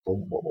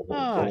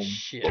Oh,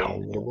 shit.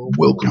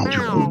 Welcome to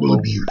Verbal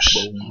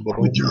Abuse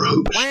with your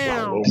host,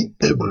 the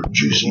ever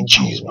juicy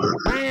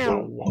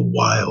cheeseburger, the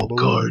wild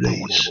card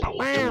ace,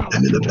 and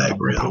in the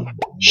background,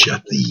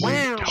 Shathi,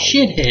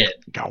 Shithead.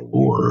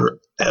 or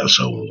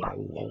asshole,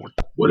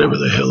 whatever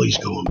the hell he's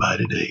going by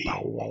today.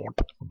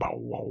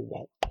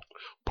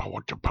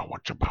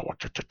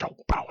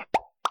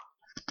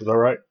 Is that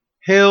right?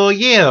 Hell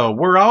yeah,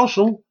 we're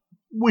awesome.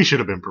 We should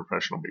have been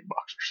professional big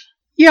boxers.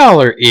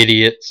 Y'all are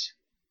idiots.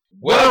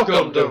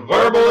 Welcome to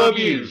Verbal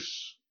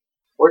Abuse.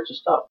 Where'd you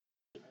stop?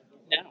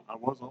 I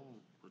was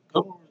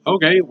on.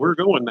 Okay, we're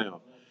going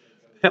now.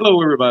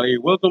 Hello, everybody.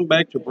 Welcome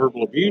back to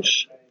Verbal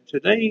Abuse.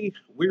 Today,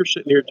 we're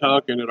sitting here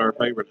talking at our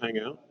favorite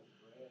hangout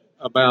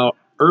about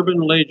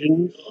urban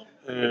legends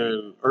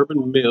and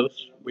urban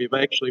myths. We've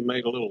actually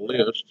made a little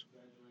list.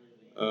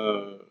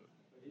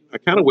 I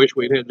kind of wish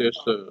we'd had this.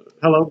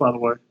 Hello, by the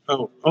way.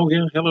 Oh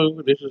yeah. Hello.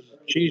 This is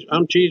Cheese.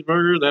 I'm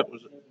Cheeseburger. That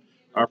was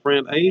our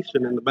friend Ace,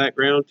 and in the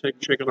background,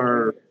 checking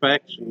our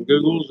facts and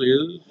Googles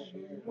is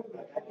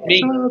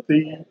Me.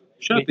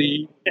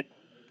 Shutty.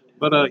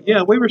 But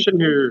yeah, we were sitting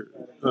here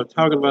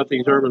talking about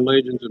these urban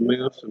legends and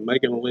myths and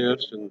making a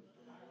list, and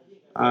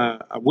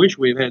I wish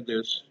we had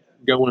this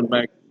going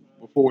back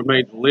before we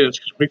made the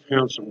list because we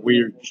found some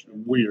weird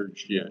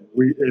shit.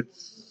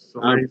 It's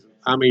amazing.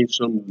 I mean,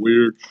 some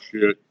weird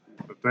shit.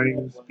 The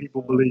things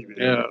people believe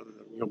in. Yeah,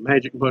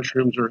 magic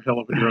mushrooms are a hell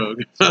of a drug.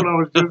 That's what I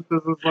was just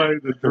as I say.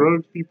 The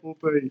drugs people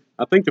take.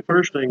 I think the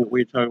first thing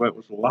we talked about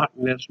was the Loch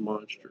Ness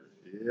Monster.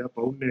 Yep,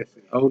 old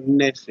Nessie. Oh,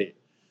 Nessie.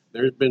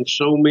 There's been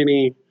so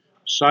many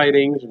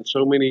sightings and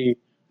so many,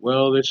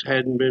 well, this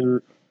hadn't been,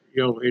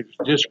 it's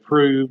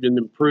disproved and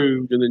then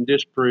proved and then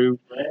disproved.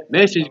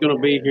 Nessie's going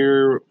to be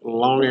here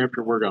long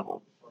after we're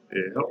gone.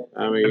 Yep.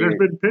 I mean, And there's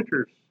been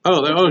pictures.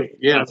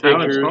 Yeah, That's how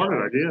it pictures.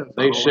 started, I guess.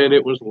 They said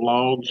it was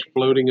logs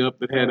floating up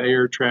that had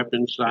air trapped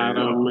inside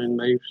them, and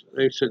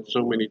they said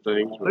so many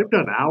things. They've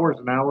done hours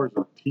and hours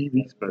of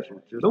TV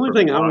specials. Just The only for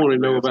thing I Loch want to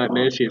know Ness about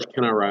Monster. Nessie is,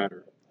 can I ride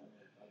her?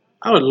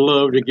 I would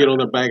love to get on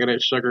the back of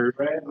that sucker.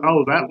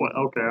 Oh, that one.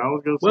 Okay, I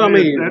was going to say Well, I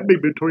mean- that'd be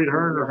between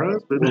her and her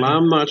husband. Well,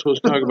 I'm not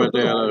supposed to talk about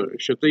that.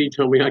 Shathi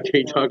told me I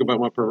can't talk about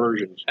my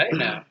perversions. Hey,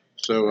 now.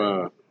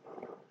 So,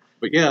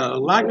 but yeah,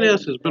 Loch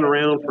Ness has been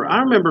around for. I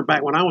remember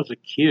back when I was a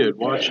kid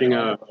watching.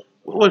 What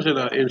was it?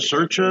 In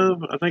Search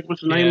of? I think was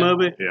the name Yeah.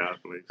 of it. Yeah, I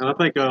believe so. And I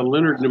think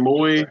Leonard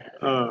Nimoy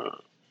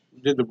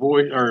did the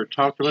voice or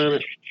talked about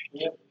it.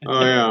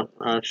 Oh yeah,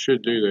 I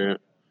should do that.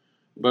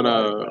 But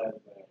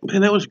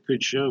man, that was a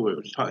good show.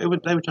 They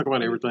would talk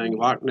about everything,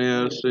 Loch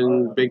Ness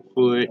and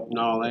Bigfoot and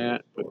all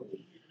that. But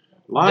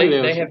Loch They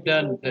Ness. have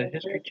done the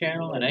History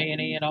Channel and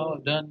A&E and all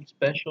have done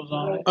specials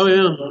on it. Oh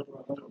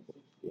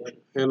yeah,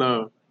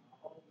 and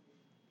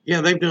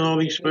yeah, they've done all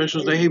these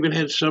specials. They even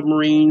had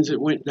submarines that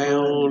went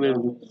down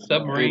and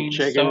Submarines,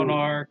 checking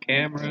sonar,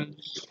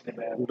 cameras,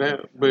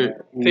 that,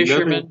 but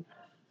fishermen.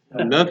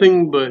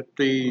 nothing but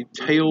the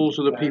tales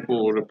of the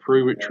people to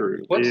prove it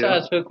true. What Yeah.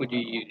 size hook would you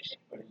use?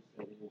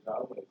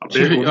 A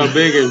big one. A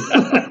big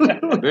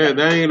one. That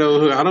ain't no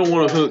hook. I don't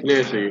want to hook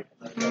Nessie.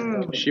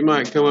 She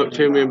might come up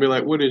to me and be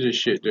like, "What is this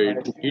shit, dude?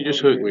 You just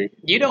hooked me."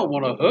 You don't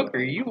want a hooker.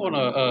 You want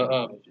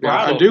a Yeah,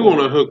 I bridle do want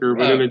for to her. hook her,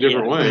 but in a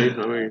different Yeah. way.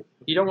 I mean,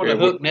 You don't want Yeah, to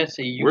hook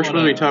Nessie. You we're want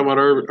supposed to be talking about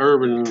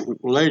urban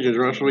legends.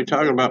 We're not supposed to be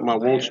talking about my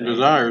wants and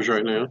desires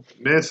right now.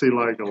 Nessie,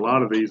 like a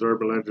lot of these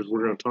urban legends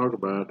we're going to talk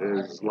about,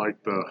 is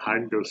like the hide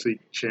and go seek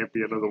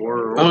champion of the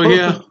world. Oh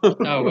yeah.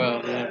 Oh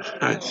well, yeah.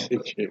 I see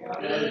you.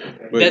 But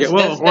That's- yeah,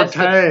 well, Or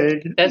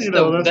tag. That's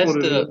that's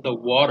what it is. the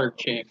water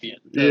champion.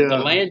 The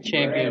Yeah. land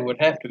champion would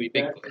have to be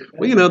Bigfoot.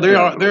 well,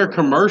 there are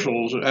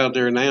commercials out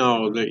there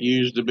now that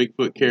use the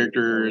Bigfoot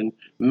character and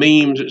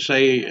memes that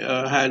say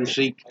hide and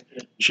seek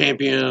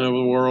champion of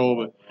the world.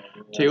 But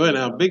tell you what,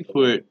 now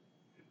Bigfoot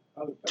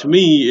to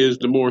me is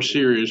the more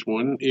serious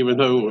one. Even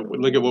though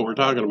look at what we're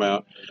talking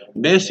about,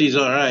 Nessie's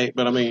all right,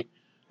 but I mean,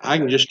 I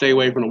can just stay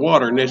away from the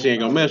water. Nessie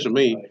ain't gonna mess with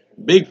me.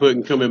 Bigfoot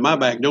can come in my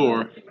back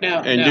door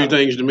and do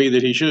things to me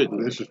that he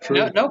shouldn't. This is true.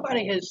 No,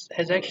 nobody has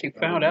actually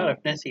found out if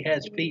Nessie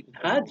has feet and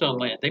hides on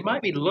land. They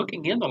might be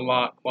looking in the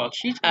lock while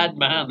she's hiding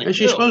behind the And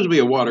she's hill. supposed to be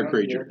a water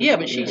creature. Yeah,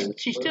 but she's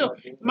still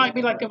might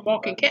be like them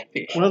walking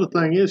catfish. Well, the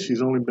thing is,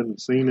 she's only been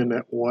seen in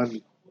that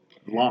one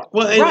lock.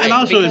 Well, and, Right, and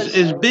also, because-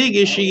 as big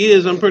as she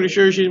is, I'm pretty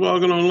sure she's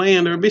walking on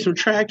land. There'll be some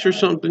tracks or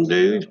something,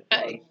 dude.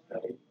 Hey,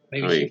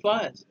 maybe Hey. she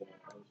flies.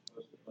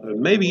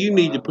 Maybe you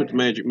need to put the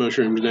magic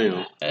mushrooms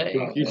down.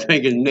 Hey, You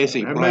thinking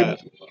Nessie And flies?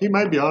 he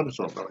may be onto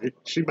something.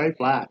 She may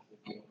fly.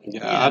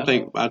 Yeah, I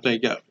think. Let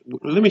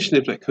me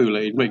sniff that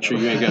Kool-Aid. Make sure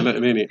you ain't got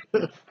nothing in it.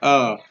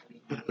 But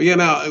yeah,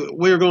 now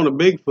we're going to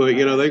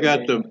Bigfoot. They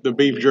got the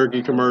beef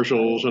jerky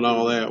commercials and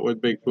all that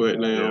with Bigfoot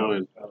now,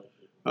 and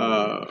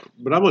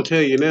but I'm gonna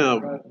tell you now,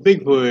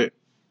 Bigfoot.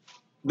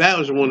 That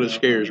was the one that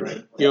scares me.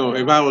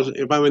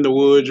 If I'm in the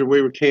woods or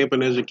we were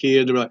camping as a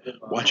kid, they're like,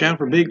 "Watch out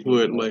for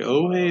Bigfoot." I'm like,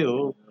 "Oh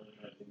hell,"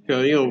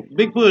 because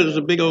Bigfoot is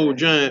a big old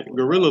giant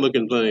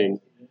gorilla-looking thing.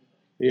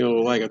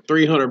 Like a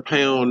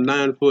 300-pound,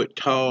 9-foot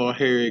tall,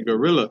 hairy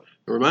gorilla.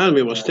 It reminds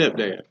me of my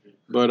stepdad.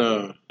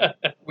 But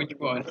Which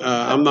one?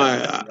 I'm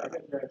not.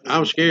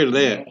 I'm scared of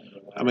that.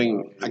 I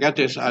mean, I got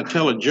this. I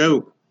tell a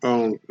joke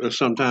on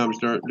sometimes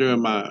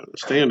during my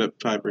stand-up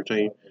type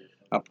routine.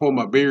 I pull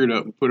my beard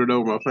up and put it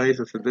over my face.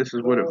 I said, "This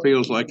is what it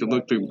feels like to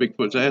look through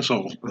Bigfoot's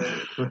asshole."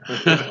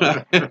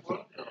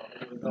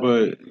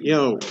 But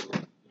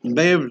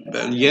they have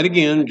yet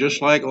again,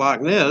 just like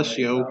Loch Ness.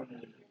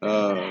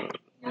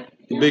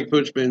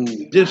 Bigfoot's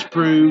been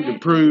disproved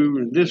and proved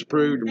and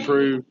disproved and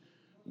proved.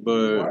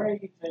 But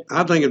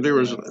I think if there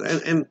was,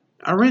 and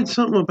I read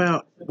something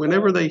about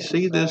whenever they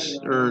see this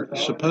or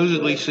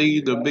supposedly see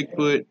the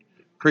Bigfoot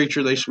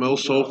creature, they smell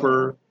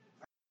sulfur,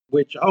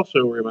 which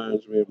also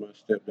reminds me of my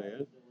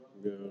stepdad.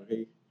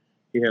 He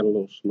had a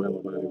little smell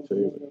about him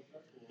too. But,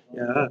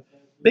 yeah,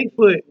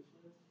 Bigfoot.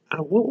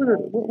 What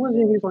was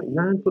he? He's like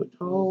 9 foot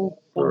tall.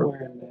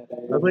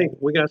 I think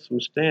we got some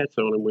stats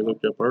on him we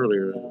looked up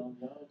earlier. A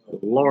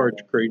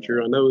large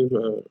creature. I know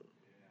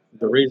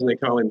the reason they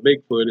call him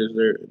Bigfoot is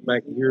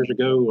back years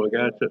ago, a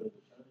guy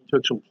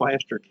took some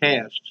plaster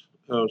casts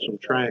of some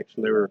tracks,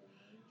 and they were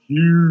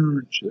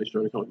huge. They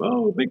started calling him,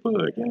 "Oh,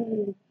 Bigfoot!"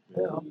 Yay.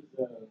 Yeah.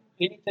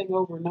 Anything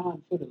over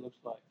 9 foot, it looks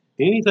like.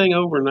 Anything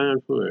over 9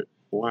 foot.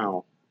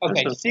 Wow.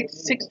 Okay,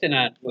 6 to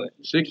 9 foot.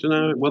 6 to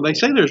 9. Well, they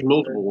say there's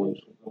multiple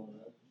ones.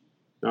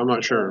 I'm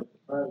not sure,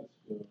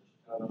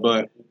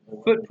 but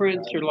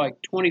Footprints are like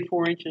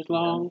 24 inches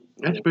long.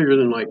 that's bigger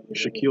than like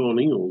Shaquille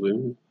O'Neal,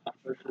 isn't it?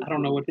 I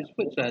don't know what his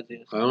foot size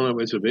is. I don't know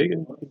if it's a big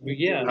one. But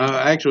yeah.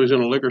 I actually was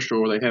in a liquor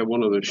store where they had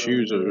one of the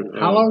shoes of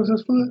How long is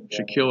this foot?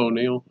 Shaquille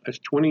O'Neal. That's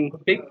 20.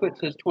 Bigfoot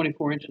says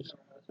 24 inches.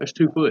 That's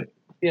 2 foot.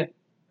 Yeah.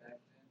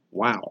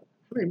 Wow.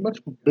 It ain't much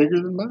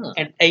bigger than mine.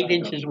 And 8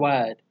 inches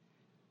wide.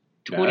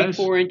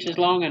 24 inches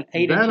long and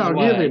 8 That inches I'll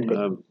wide. give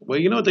him. Well,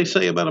 you know what they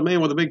say about a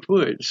man with a big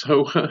foot,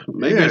 so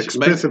maybe Yeah, it's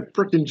expensive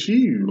freaking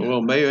shoes.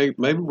 Well, maybe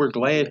we're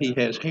glad he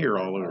has hair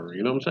all over.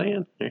 You know what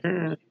I'm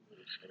saying?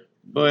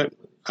 But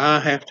I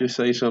have to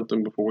say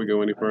something before we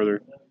go any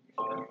further.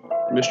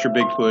 Mr.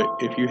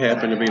 Bigfoot, if you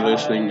happen to be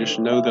listening, just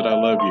know that I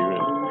love you.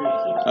 And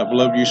I've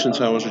loved you since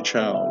I was a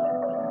child.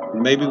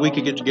 Maybe we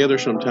could get together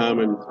sometime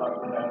and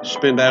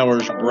spend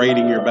hours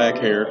braiding your back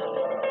hair.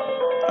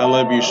 I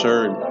love you,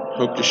 sir, and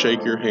hope to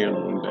shake your hand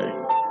one day.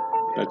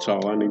 That's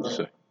all I need to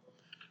say.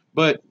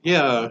 But,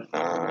 yeah.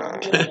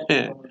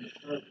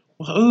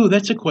 Well, ooh,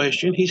 that's a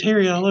question. He's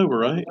hairy all over,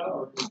 right?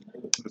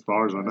 As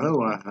far as I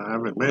know, I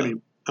haven't met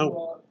him.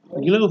 Oh,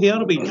 he ought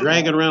to be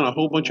dragging around a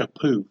whole bunch of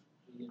poo.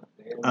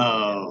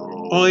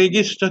 Oh. Well, it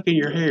gets stuck in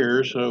your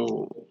hair,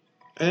 so...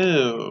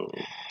 Oh.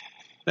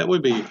 That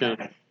would be kind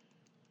of...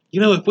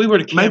 if we were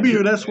to capture... Maybe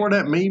that's where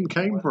that meme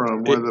came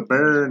from, where the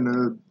bear and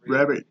the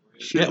rabbit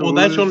shit. Yeah, well,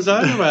 that's what I'm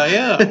talking about,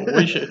 yeah.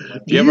 Do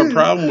you have a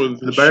problem with...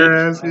 The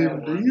bear asked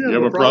him, do you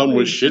have a problem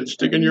with shit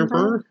sticking in your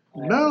fur?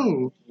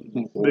 No.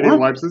 Then he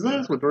wipes his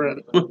ass with the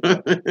rabbit. But,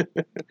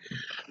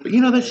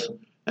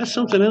 that's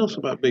something else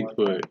about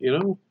Bigfoot,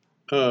 It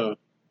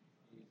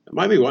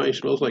might be why he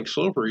smells like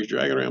sulfur. He's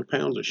dragging around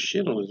pounds of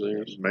shit on his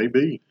ass.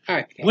 Maybe. All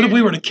right. What if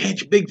we were to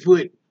catch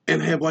Bigfoot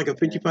and have like a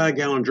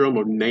 55-gallon drum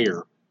of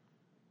Nair?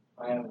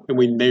 And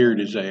we Naired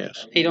his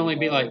ass. He'd only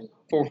be like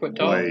 4 foot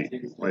tall.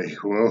 Wait,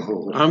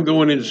 whoa. I'm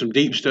going into some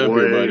deep stuff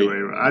here, buddy. Wait.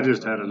 I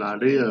just had an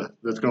idea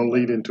that's going to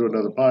lead into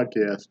another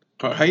podcast.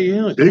 Hey,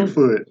 yeah.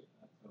 Bigfoot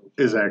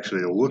is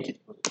actually a Wookiee.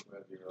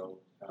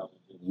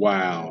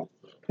 Wow.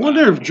 I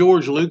wonder if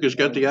George Lucas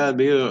got the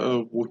idea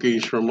of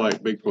Wookiees from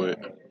like Bigfoot.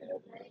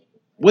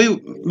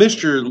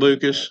 Mr.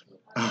 Lucas,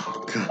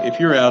 if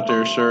you're out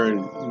there, sir,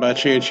 and by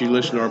chance you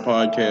listen to our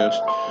podcast,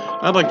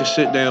 I'd like to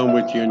sit down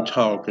with you and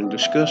talk and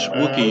discuss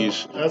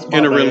Wookiees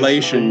in a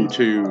relation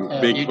to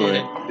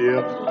Bigfoot.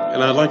 Yep.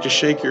 And I'd like to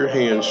shake your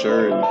hand,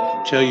 sir, and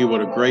tell you what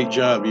a great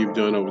job you've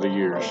done over the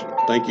years.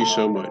 Thank you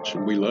so much,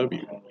 and we love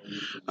you.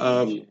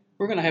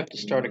 We're going to have to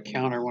start a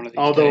counter one of these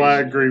Although days. I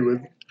agree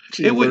with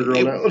Cheeseburger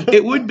on that one.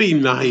 It would be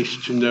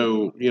nice to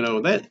know,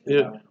 that,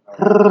 is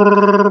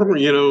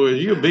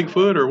you a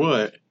Bigfoot or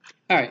what?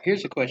 All right,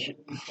 here's a question.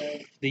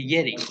 The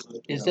Yeti,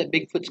 is that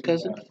Bigfoot's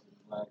cousin?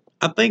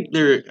 I think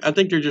they're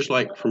just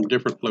like from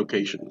different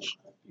locations.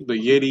 The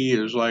Yeti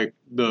is like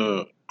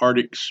the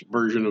Arctic's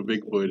version of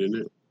Bigfoot, isn't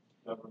it?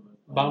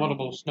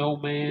 Abominable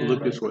snowman.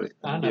 Look this way.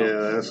 I know.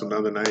 Yeah, that's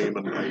another name.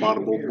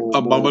 Abominable.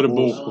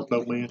 Abominable.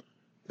 Snowman.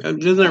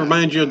 Doesn't that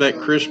remind you of that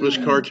Christmas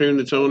cartoon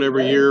that's on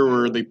every year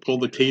where they pull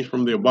the teeth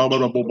from the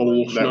abominable That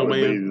would be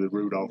snowman? the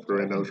Rudolph the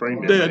Red-Nosed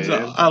Reindeer.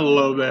 I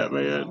love that,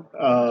 man.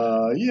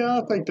 Yeah,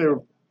 I think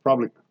they're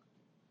probably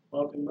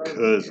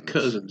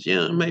Cousins,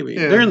 yeah, maybe.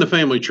 Yeah. They're in the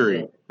family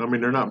tree. I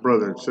mean, they're not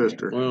brother and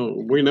sister. Well,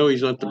 we know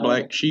he's not the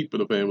black sheep of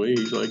the family.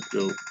 He's like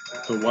the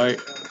white.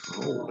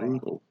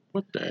 Oh,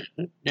 what the heck?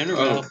 Dinner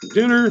bell.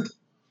 Dinner.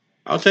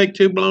 I'll take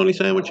 2 bologna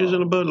sandwiches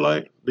and a Bud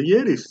Light. The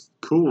Yeti's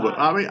cool. But,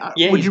 I mean,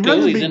 Yeah, would he's you cool.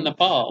 rather He's be, in the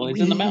fall.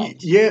 He's in the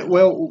mountains. Yeah,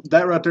 well,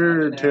 that right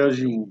there tells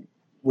you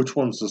which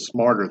one's the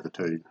smarter of the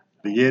two.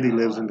 The Yeti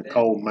lives in the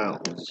cold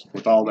mountains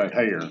with all that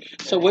hair.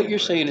 So what you're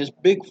saying is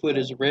Bigfoot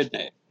is a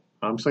redneck.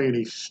 I'm saying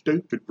he's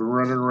stupid for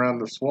running around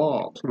the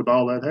swamps with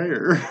all that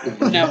hair.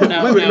 No,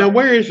 Wait a minute, now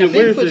where is it?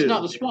 Where's Bigfoot's it?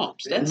 not the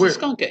swamps. That's Where- the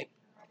skunk ape.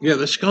 Yeah,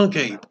 the skunk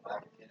ape.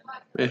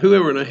 And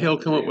whoever in the hell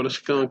come up with a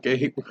skunk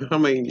ape? I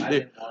mean,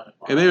 they're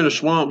in the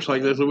swamps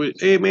like this.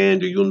 Hey man,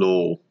 do you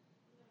know?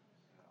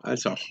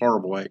 That's a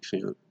horrible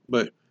accent.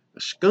 But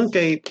a skunk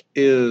ape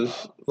is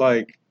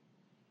like,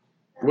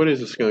 what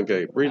is a skunk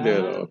ape? Read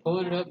that off.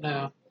 Pulling it up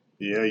now.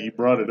 Yeah, you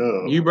brought it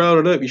up. You brought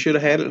it up. You should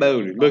have had it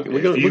loaded. Look, if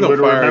we're you gonna would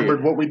have fire remembered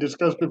you. what we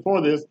discussed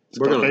before this,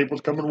 We're skunk gonna- ape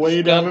was coming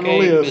way down Skunk on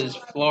the ape list. is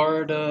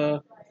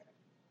Florida,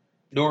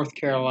 North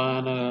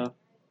Carolina,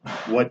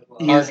 What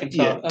is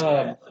Arkansas.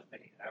 it?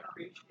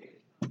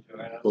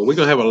 Well, we're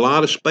gonna have a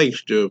lot of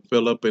space to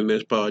fill up in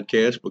this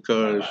podcast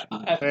because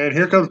And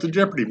here comes the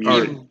Jeopardy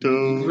music.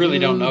 You really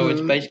don't know.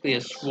 It's basically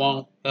a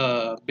swamp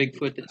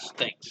Bigfoot that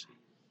stinks.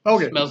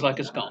 Okay, Smells like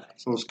a skunk.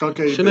 so skunk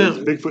ape So now- is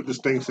Bigfoot that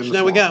stinks in so the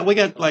now swamp. we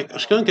got like a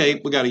skunk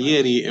ape, we got a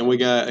yeti, and we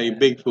got a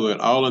Bigfoot,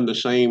 all in the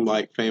same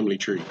like family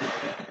tree.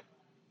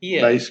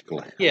 Yeah,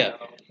 Basically. yeah.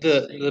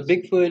 The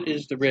Bigfoot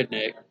is the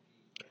redneck.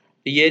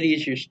 The Yeti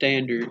is your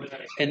standard,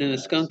 and then the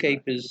skunk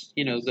ape is,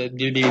 the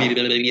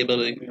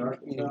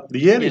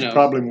The Yeti's you know.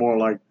 probably more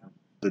like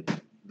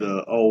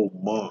the old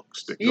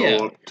monks that Yeah.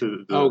 go up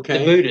to the Okay.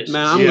 The Buddhists.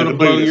 Now I'm Yeah, gonna the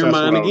blow Buddhists, your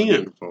that's mind what I was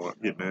again.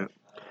 getting at.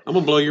 I'm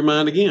gonna blow your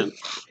mind again.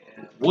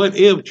 What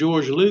if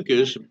George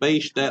Lucas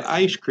based that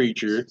ice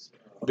creature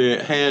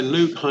that had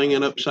Luke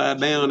hanging upside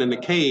down in the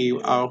cave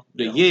off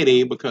the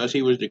Yeti because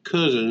he was the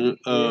cousin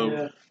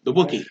of the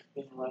Wookiee?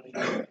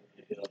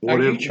 What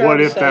Are you if trying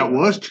to that say-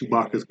 was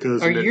Chewbacca's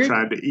cousin Are that you-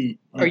 tried to eat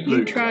Are you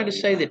Luke? trying to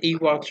say that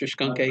Ewoks are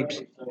skunk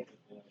apes?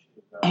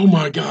 Oh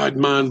my God,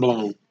 mind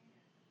blown.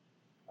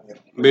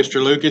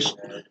 Mr. Lucas.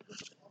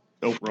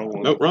 Nope, wrong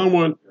one. Nope, wrong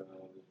one.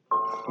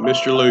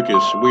 Mr.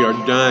 Lucas, we are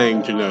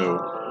dying to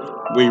know.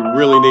 We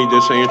really need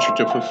this answer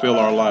to fulfill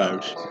our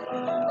lives.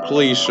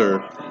 Please,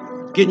 sir,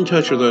 get in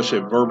touch with us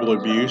at Verbal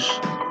Abuse,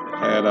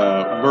 at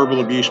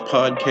Verbal Abuse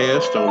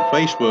Podcast on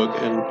Facebook,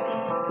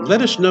 and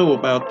let us know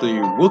about the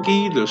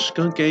Wookiee, the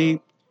skunk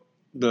ape,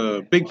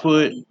 the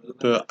Bigfoot,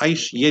 the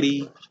ice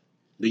yeti,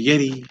 the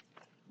Yeti.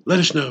 Let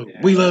us know.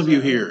 We love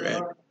you here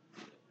at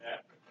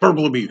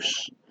Verbal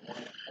Abuse.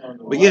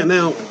 But yeah,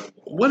 now,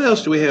 what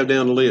else do we have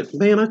down the list?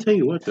 Man, I tell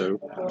you what, though.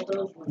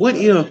 What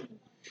if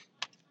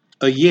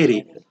a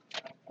Yeti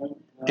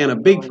and a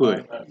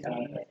Bigfoot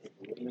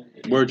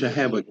were to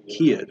have a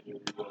kid?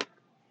 If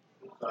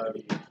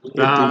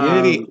the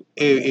Yeti,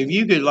 if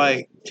you could,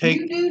 like, take...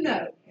 You do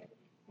know.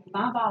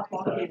 My boss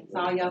walked in and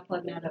saw y'all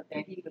putting that up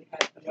there. He would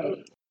have the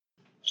money.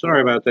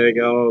 Sorry about that,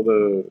 y'all.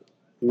 The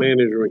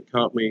management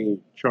caught me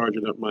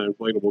charging up my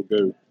inflatable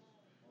goat.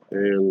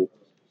 And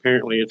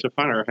apparently it's a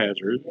fire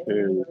hazard,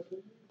 and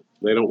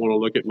they don't want to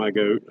look at my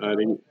goat. I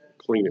didn't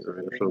clean it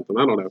right or something.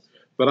 I don't know.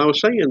 But I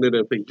was saying that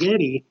if a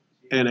Yeti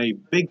and a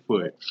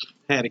Bigfoot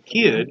had a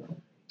kid,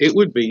 it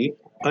would be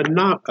I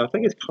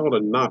think it's called a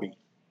Nobby.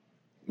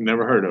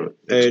 Never heard of it.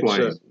 It's,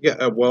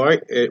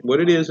 Explain. what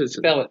it is, it's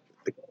Spell it.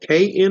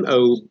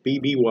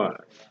 Knobby.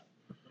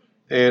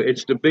 And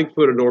it's the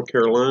Bigfoot of North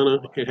Carolina.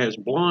 It has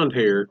blonde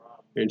hair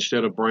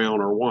instead of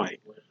brown or white.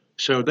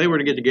 So if they were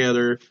to get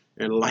together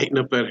and lighten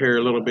up that hair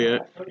a little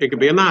bit, it could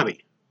be a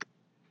Nobby.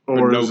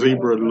 Or no- a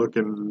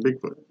zebra-looking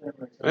Bigfoot.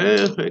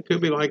 It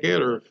could be like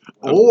that,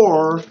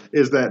 Or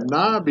is that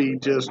Nobby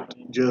just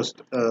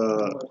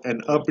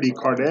an uppity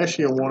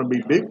Kardashian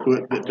wannabe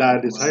Bigfoot that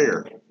dyed his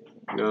hair?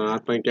 I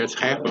think that's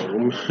half of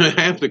them.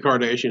 Half the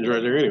Kardashians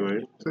right there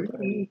anyway.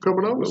 See,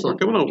 coming on with We're something.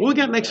 coming on. What we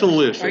got next on the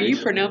list? Are you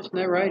Ace? pronouncing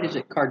that right? Is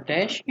it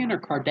Kardashian or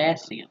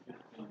Cardassian?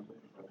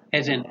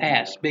 As in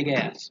ass, big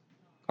ass.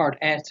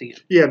 Cardassian.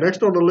 Yeah,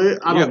 next on the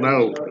list, I don't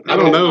know. I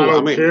don't know. I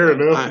don't mean, care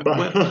enough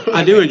about.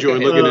 I do enjoy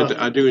looking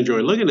at. I do enjoy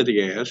looking at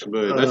the ass,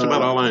 but that's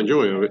about all I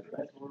enjoy of it.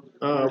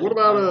 What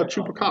about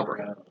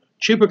Chupacabra?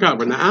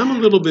 Chupacabra. Now I'm a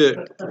little bit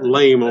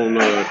lame on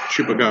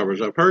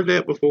chupacabras. I've heard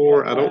that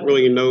before. I don't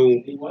really know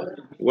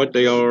what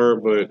they are,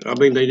 but I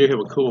mean they do have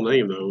a cool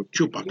name though.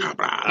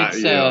 Chupacabra.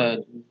 It's yeah.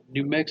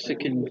 New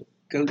Mexican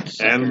goat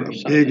sucker. or And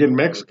something. big in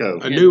Mexico.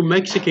 A New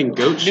Mexican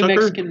goat New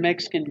sucker.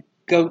 Mexican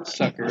goat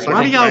sucker. It's Why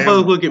like do a y'all lamb.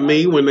 both look at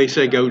me when they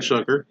say goat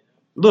sucker?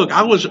 Look,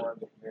 I was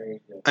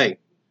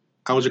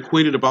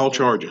acquitted of all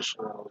charges.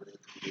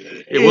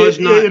 It was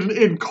not.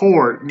 in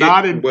court,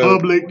 not in well,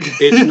 public.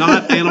 It's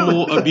not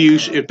animal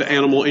abuse if the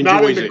animal not in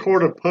enjoys the it.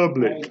 court of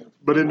public,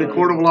 but in the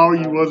court of law,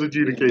 you was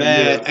adjudicated.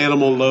 That Yes.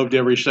 animal loved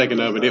every second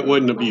of it. It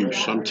wasn't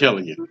abuse. I'm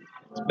telling you.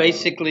 It's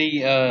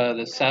basically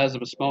the size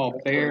of a small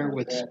bear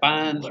with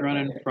spines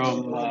running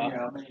from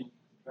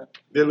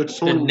It looks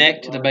the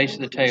neck to the base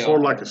of the tail. sort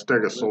of like a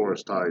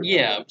stegosaurus type.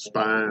 Yeah.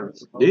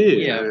 Spines. Yeah.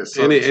 Yeah. And it sucks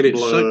And it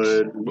blood.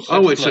 sucks.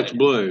 Oh, it sucks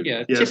blood.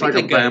 Yeah, Yeah, it's like a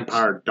typically goats.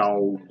 vampire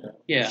dog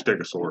Yeah.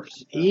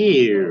 stegosaurus.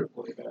 Ew.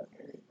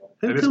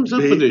 Who And comes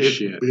up with this it's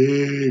shit?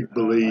 big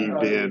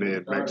believed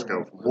in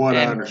Mexico, from what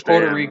I And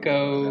understand. Puerto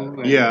Rico.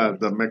 And, Yeah,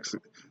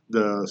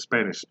 the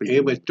Spanish speaking.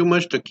 It was too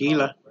much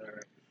tequila.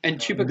 And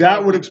Chupacabra.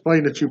 That would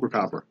explain the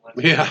chupacabra,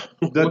 Yeah.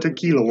 the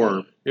tequila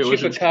worm. It was.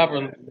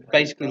 Chupacabra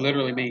basically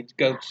literally means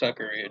goat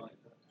sucker in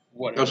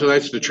whatever. Oh, so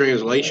that's the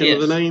translation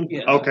of the name?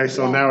 Yes. Okay,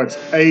 so now it's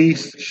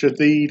Ace,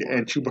 Shathid,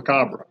 and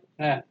Chupacabra.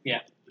 Yeah.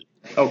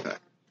 Okay.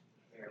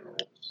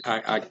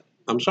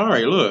 I'm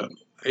sorry. Look,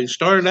 it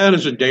started out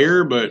as a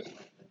dare, but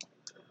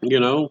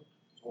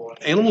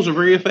animals are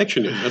very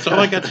affectionate. That's all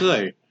I got to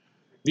say.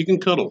 You can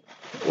cuddle.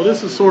 Well,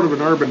 this is sort of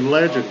an urban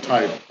legend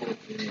type.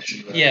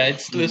 Yeah,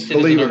 it's listed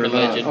Believe as it an or urban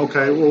not. legend.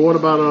 Okay. Well, what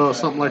about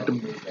something like the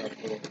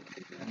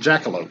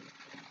jackalope?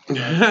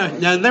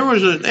 Now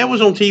that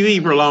was on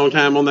TV for a long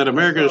time on that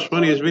America's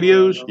Funniest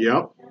Videos,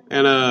 Yep.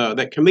 and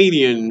that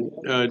comedian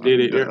did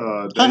it. Dave,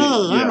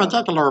 I'm a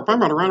jackalope. I'm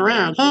gonna run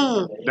around.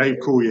 Dave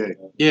Coulier.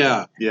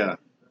 Yeah, Yeah.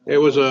 it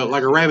was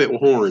like a rabbit with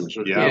horns.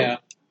 Yeah.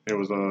 It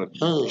was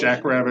a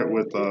jackrabbit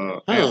with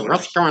antlers.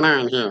 What's going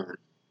on here?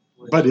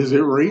 But is it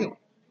real?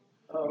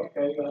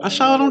 I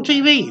saw it on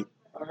TV.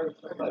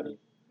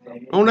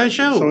 On that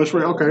show. So it's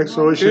real. Okay,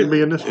 so it shouldn't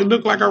be in this It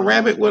looked like a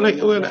rabbit with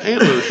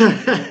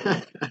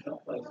antlers.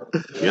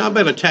 I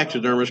bet a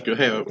taxidermist could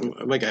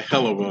make a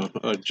hell of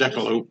a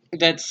jackalope.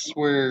 That's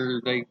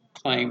where they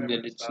claim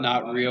that it's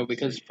not real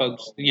because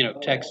folks,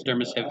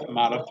 taxidermists have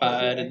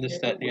modified and this,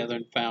 that, and the other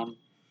and found.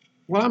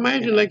 Well, I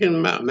imagine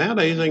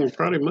nowadays they can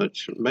pretty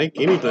much make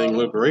anything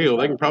look real.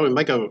 They can probably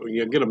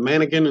get a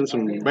mannequin and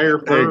some bear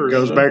fur. It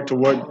goes back to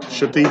what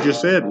Shathid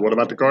just said. What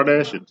about the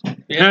Kardashians?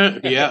 Yeah.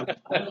 You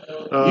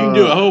can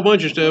do a whole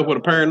bunch of stuff with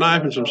a pair of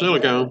knife and some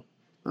silicone.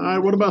 All right,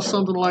 what about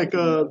something like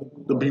the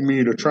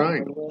Bermuda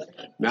Triangle?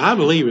 Now, I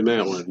believe in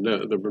that one,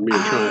 the Bermuda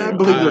Triangle. I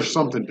believe there's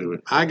something to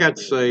it. I got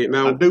to say,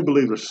 now, I do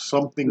believe there's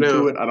something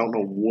to it. I don't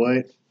know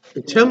what.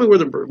 Tell me where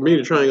the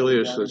Bermuda Triangle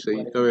is,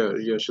 Shathid. Oh,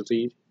 yeah,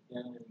 Shathid.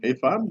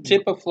 If I'm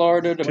Tip of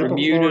Florida to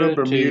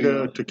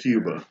Bermuda to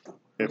Cuba.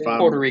 If I'm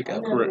Puerto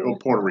Rico. Correct. Oh,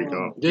 Puerto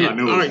Rico. Do I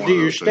knew it was one do of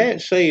your those two.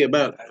 stats say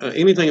about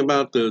anything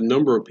about the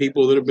number of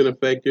people that have been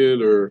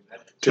affected, or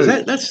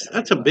because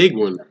that's a big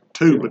one?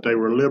 2, but they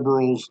were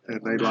liberals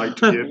and they like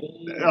to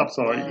get. I'm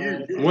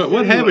sorry.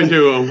 What happened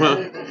to them?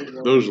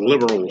 Huh? Those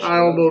liberals. I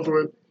almost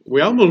went. We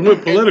almost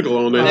went political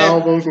on I that.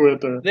 almost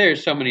went there.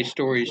 There's so many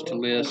stories to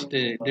list.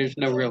 There's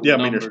no real Yeah, I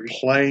mean, numbers. there's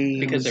planes.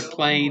 Because they're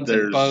planes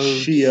There's and boats.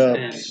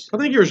 ships. I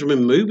think there's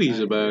been movies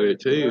about it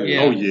too.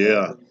 Yeah.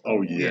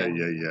 Oh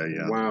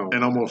yeah. Wow.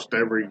 And almost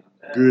every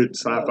good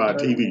sci-fi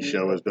TV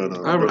show has done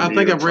a. I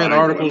think I've read Bermuda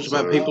articles Triangle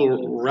about episode.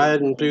 people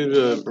riding through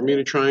the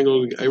Bermuda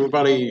Triangle.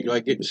 Everybody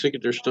like getting sick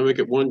at their stomach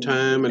at one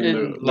time, and And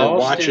their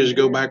lost watches in-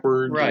 go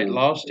backwards. Right, and-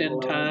 lost in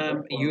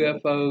time,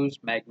 UFOs,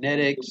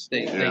 magnetics.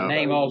 They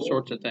name all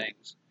sorts of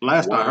things.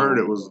 Last I heard,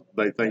 it was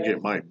they think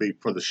it might be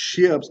for the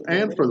ships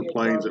and for the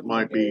planes. It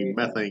might be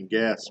methane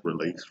gas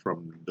release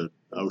from the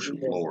ocean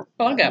floor.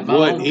 Well, I got my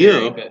What own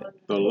theory, if but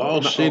the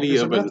lost city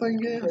Is it of methane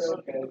gas?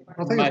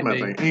 I think Might it's be.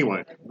 methane.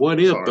 Anyway, What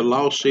if Sorry. the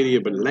lost city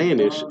of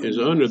Atlantis is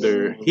under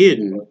there,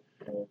 hidden,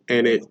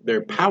 and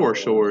their power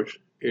source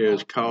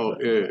is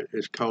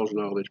causing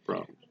all this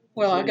problem?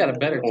 well, I got a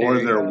better or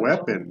theory. their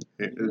weapon,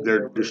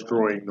 they're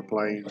destroying the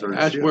planes or the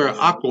That's ships. where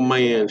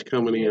Aquaman's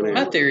coming in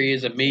My at. theory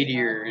is a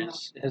meteor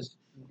has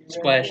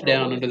splashed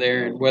down under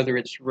there, and whether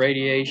it's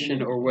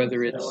radiation or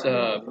whether it's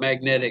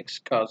magnetics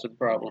causing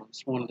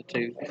problems, one of the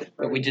two.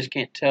 But we just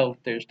can't tell if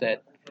there's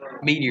that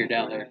meteor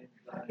down there.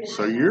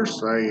 So you're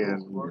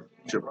saying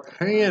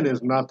Japan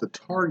is not the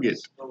target,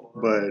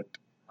 but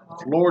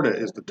Florida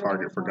is the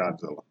target for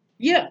Godzilla.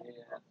 Yeah,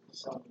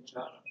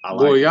 I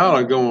Boy, like y'all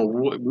are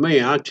going,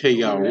 man, I tell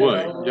y'all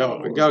what.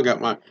 Y'all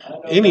got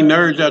any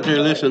nerds out there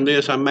listening to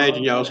this, I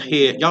imagine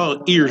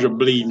y'all ears are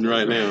bleeding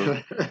right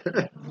now.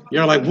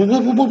 You're like,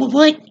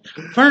 what?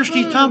 First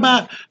he's talking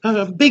about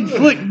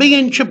Bigfoot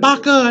being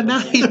Chewbacca, and now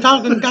he's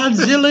talking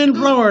Godzilla in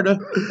Florida.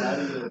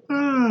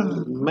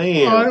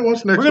 Man, All right,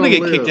 what's next we're going on to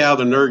the get kicked list? out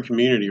of the nerd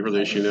community for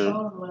this,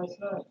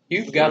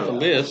 you've got the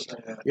list.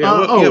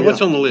 Yeah, yeah.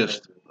 what's on the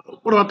list?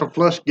 What about the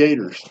flush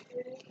gators?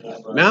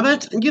 Now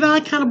that's, I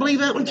kind of believe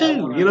that one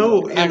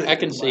too. I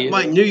can see it.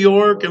 Like New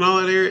York and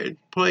all that area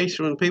place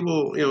when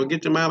people,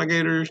 get them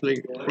alligators and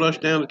they flush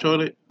down the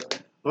toilet.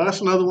 Well,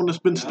 that's another one that's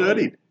been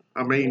studied.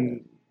 I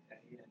mean,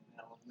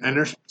 and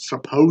there's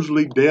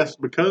supposedly deaths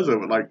because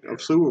of it, like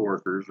of sewer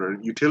workers or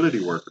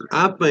utility workers.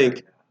 I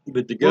think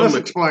that the Well, let's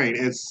government. explain.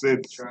 It's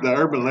the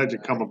urban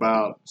legend come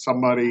about.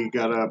 Somebody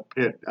got a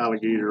pet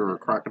alligator or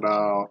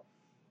crocodile,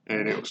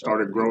 and it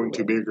started growing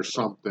too big or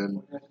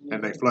something,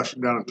 and they flushed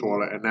it down the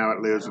toilet, and now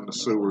it lives in the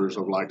sewers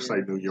of, like,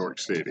 say, New York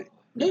City.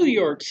 New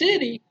York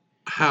City.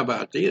 How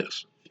about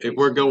this? If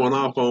we're going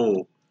off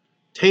on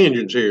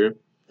tangents here,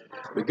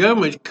 the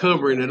government's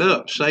covering it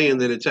up, saying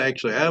that it's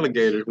actually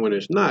alligators when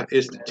it's not.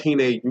 It's the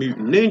Teenage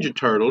Mutant Ninja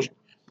Turtles,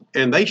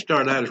 and they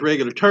started out as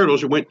regular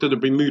turtles and went to the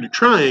Bermuda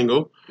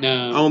Triangle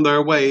No, on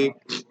their way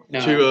no.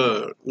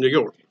 to New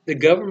York. The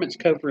government's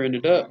covering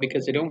it up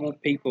because they don't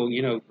want people,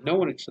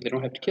 knowing it, so they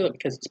don't have to kill it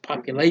because it's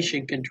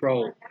population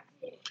control.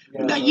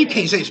 Now, you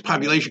can't say it's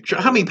population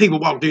control. How many people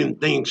walk through the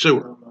dang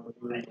sewer?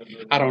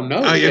 I don't know.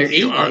 Oh, yeah, They're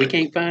evil. are- We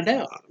can't find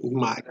out.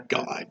 My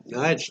God,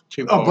 that's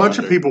too A bunch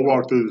far of people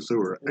walk through the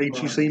sewer.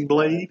 Ain't you seen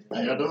Blade?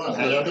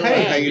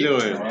 Hey, how you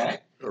doing?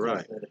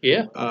 Right.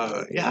 Yeah.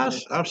 Yeah,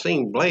 I've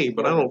seen Blade,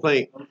 but I don't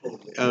think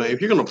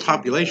if you're going to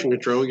population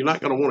control, you're not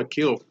going to want to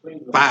kill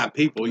 5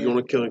 people.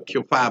 You're going to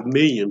kill 5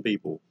 million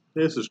people.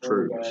 This is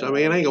true. So I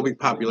mean, it ain't going to be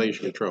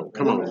population control.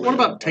 Come on. What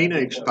about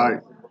teenage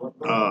type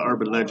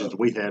urban legends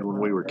we had when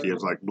we were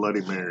kids, like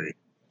Bloody Mary?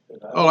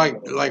 Oh,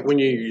 like when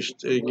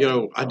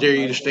I dare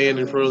you to stand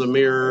in front of the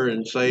mirror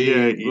and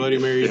say Bloody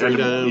Mary 3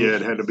 times. Yeah,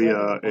 it had to be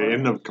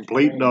in the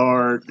complete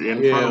dark,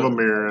 in front of a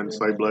mirror, and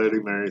say Bloody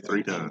Mary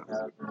 3 times.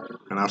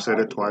 And I've said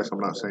it twice. I'm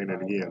not saying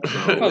it again.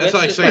 So. That's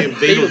like saying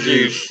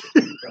Beetlejuice.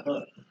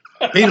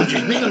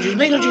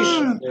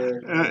 Beetlejuice.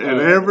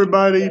 And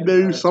everybody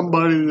knew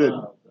somebody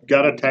that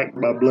got attacked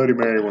by Bloody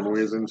Mary when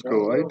we was in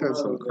school. Ain't that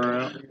some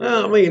crap?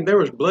 I mean, there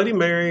was Bloody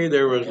Mary,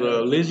 there was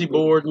Lizzie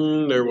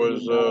Borden, there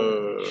was,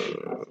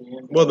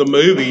 the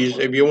movies.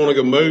 If you want to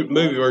go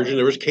movie version,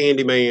 there was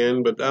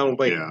Candyman, but I don't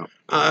think,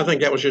 I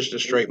think that was just a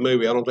straight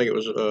movie. I don't think it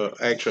was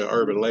actually an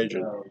urban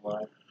legend.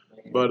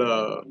 But,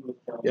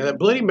 that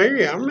Bloody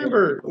Mary, I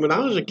remember when I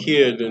was a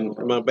kid and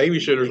my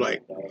babysitter's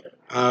like,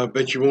 I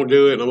bet you won't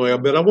do it. And I'm like, I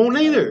bet I won't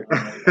either.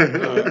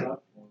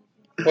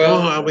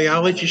 Well, I mean,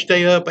 I'll let you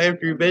stay up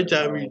after your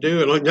bedtime if you do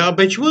it. Like, I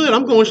bet you would.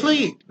 I'm going to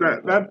sleep.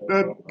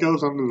 That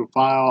goes under the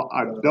file.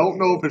 I don't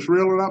know if it's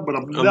real or not, but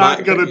I'm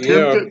not going to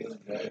attempt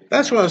it.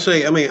 That's what I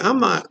say. I mean, I'm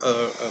not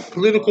a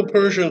political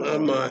person.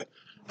 I'm not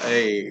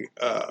a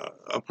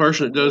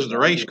person that does the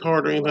race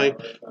card or anything.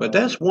 But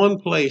that's one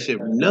place, if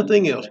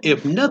nothing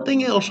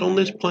else on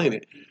this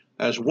planet,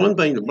 that's one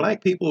thing the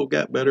black people have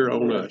got better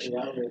on us.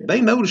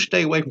 They know to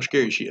stay away from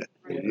scary shit.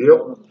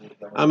 Yep.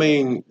 I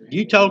mean,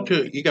 you got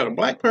a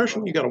black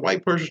person, you got a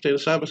white person standing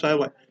side by side,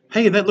 like,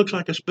 hey, that looks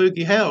like a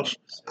spooky house.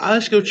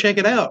 Let's go check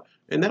it out.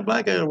 And that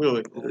black guy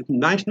will go,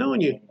 nice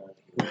knowing you.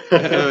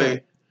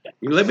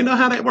 You let me know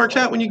how that works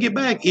out when you get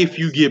back, if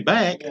you get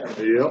back.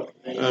 Yep.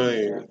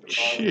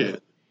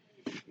 Shit.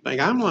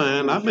 Think I'm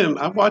lying.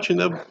 I'm watching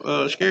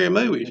the scary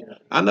movies.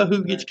 I know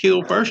who gets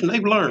killed first, and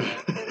they've learned.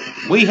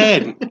 We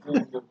hadn't.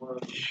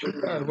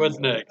 What's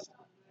next?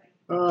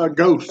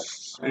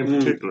 Ghosts in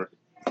particular.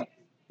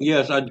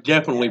 Yes, I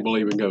definitely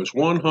believe in ghosts.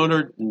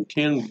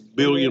 110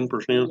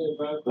 billion%.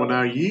 Well,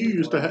 now you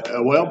used to have,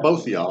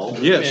 both of y'all.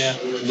 Yes.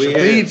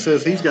 Shahid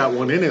says he's got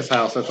one in his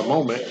house at the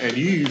moment, and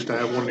you used to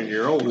have one in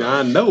your own. Now,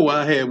 I know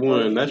I had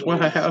one. That's why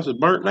the house is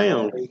burnt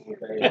down.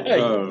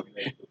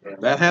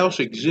 That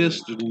house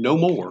exists no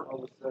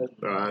more.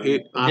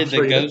 Did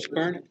the ghost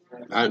burn it?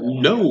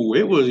 No,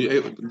 we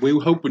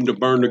were hoping to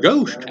burn the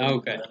ghost.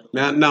 Okay.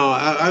 Now,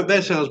 no,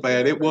 that sounds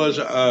bad. It was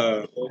If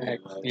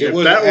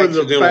that was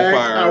a fact,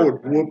 fire. I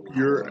would whoop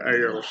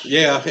your ass.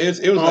 Yeah, it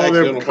was all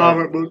accidental them fire.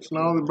 comic books and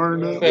all that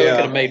burned up. Well, we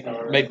could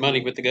have made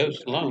money with the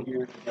ghost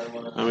alone.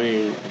 I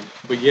mean,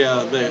 but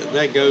yeah,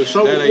 that ghost.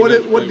 So that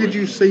what did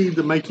you see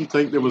to make you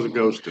think there was a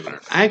ghost in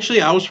there?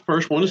 Actually, I was the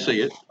first one to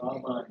see it.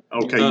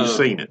 Okay, you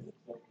seen it.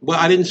 Well,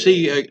 I didn't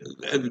see.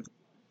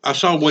 I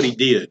saw what he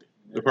did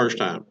the first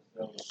time.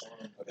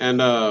 And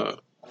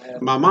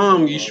my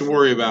mom used to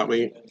worry about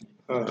me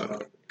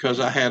because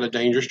I had a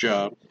dangerous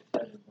job.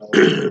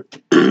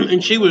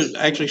 And she would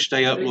actually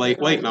stay up late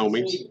waiting on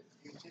me.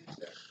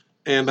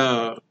 And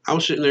I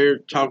was sitting there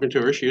talking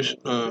to her. She was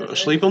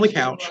asleep on the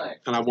couch,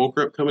 and I woke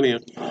her up coming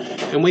in.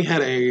 And we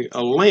had a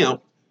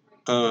lamp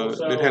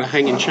that had a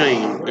hanging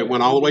chain that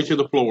went all the way to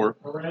the floor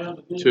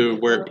to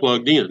where it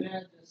plugged in.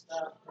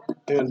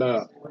 And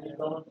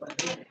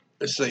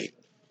let's see.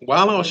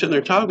 While I was sitting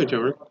there talking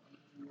to her,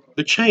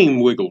 the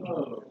chain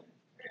wiggled.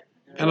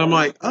 And I'm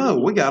like, oh,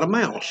 we got a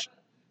mouse.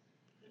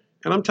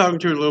 And I'm talking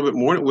to her a little bit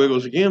more, and it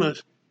wiggles again. I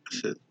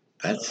said,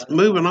 that's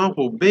moving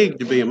awful big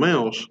to be a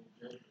mouse.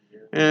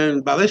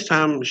 And by this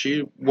time,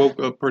 she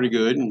woke up pretty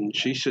good, and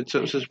she sits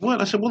up and says,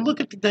 what? I said, well, look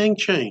at the dang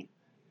chain.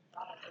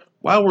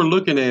 While we're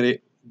looking at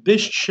it,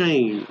 this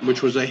chain,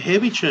 which was a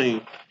heavy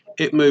chain,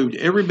 it moved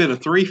every bit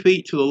of 3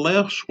 feet to the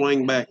left,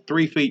 swung back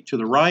 3 feet to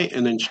the right,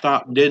 and then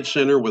stopped dead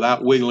center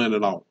without wiggling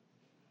at all.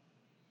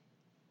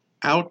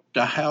 Out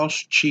the house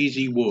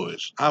Cheesy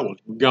was. I was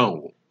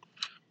gone.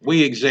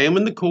 We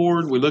examined the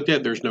cord. We looked at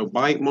it. There's no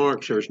bite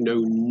marks. There's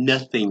no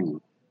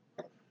nothing.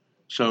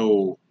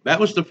 So that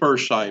was the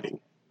first sighting.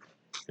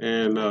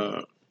 And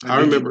I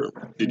remember.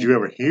 Did you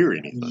ever hear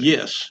anything?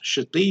 Yes.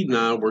 Shahid and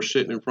I were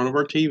sitting in front of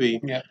our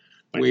TV. Yeah.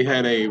 We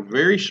had a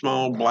very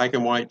small black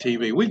and white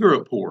TV. We grew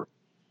up poor.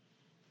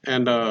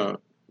 And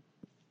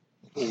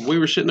we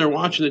were sitting there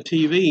watching the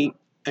TV,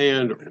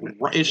 and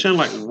it sounded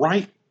like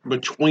right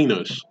between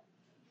us.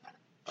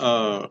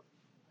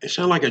 It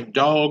sounded like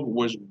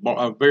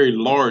a very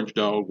large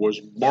dog was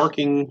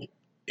barking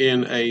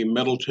in a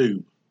metal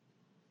tube.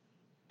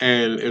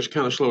 And it was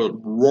kind of slow.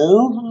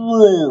 Roar,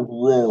 roar,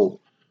 roar.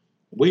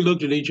 We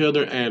looked at each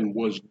other and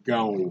was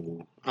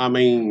gone. I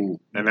mean.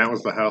 And that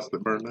was the house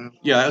that burned down?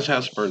 Yeah, that's the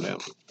house that burned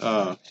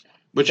down.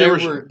 But there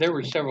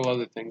were several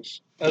other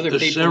things. Other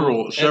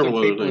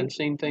people had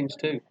seen things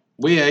too.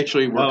 We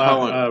actually were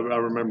calling. I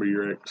remember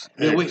your ex.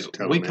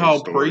 We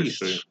called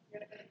priests.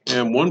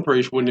 And one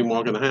priest wouldn't even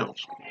walk in the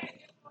house.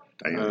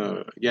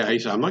 Damn. Yeah, he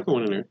said, I'm not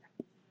going in there.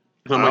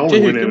 And I'm I like, only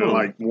dude, went in come it on.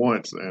 like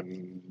once,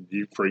 and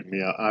you freaked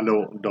me out. I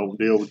don't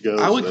deal with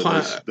ghosts. I would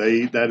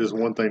That is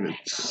one thing that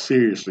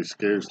seriously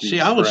scares the See,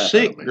 I was crap out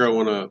sick of me.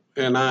 growing up,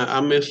 and I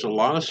missed a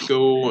lot of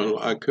school,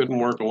 and I couldn't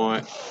work a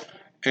lot.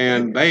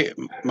 And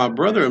my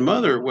brother and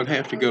mother would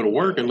have to go to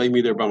work and leave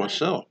me there by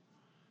myself.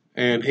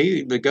 And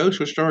the ghost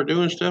would start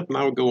doing stuff, and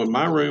I would go in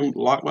my room,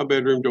 lock my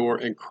bedroom door,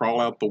 and crawl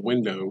out the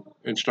window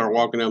and start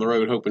walking down the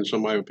road, hoping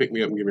somebody would pick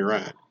me up and give me a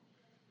ride.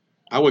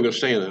 I wasn't gonna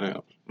stay in that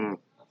house. Hmm.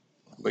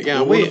 But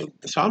yeah, Well,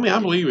 I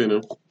believe in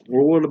them.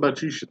 Well, what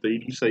about you,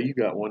 Shatheed? You say you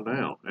got one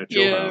now at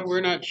your Yeah, house.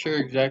 we're not sure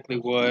exactly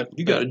what.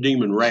 You got a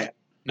demon rat.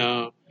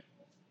 No,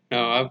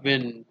 I've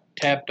been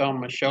tapped on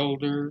my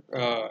shoulder.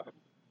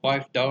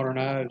 Wife, daughter, and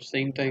I have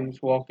seen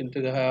things walking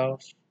through the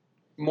house.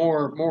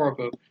 More of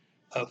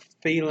a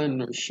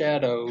feeling or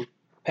shadow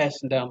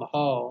passing down the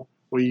hall.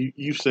 Well,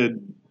 you said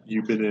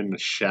you've been in the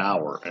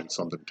shower and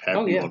something tapped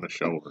Oh, you yeah. on the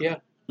shoulder. Yeah.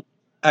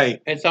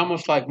 Hey, It's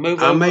almost like move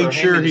I over. or made hand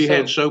sure me the he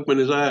had soap. soap in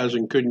his eyes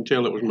and couldn't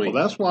tell it was me. Well,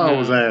 that's why I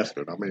was No.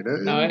 asking. I mean,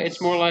 No,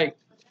 it's more like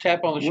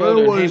tap on the where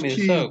shoulder and was hand me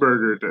the soap.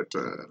 Cheeseburger at that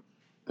time?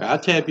 I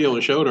tap you on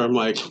the shoulder. I'm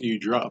like, you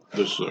dropped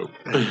the soap.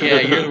 Yeah,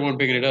 you're the one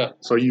picking it up.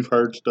 So you've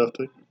heard stuff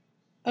too?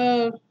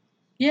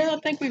 Yeah, I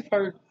think we've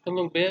heard a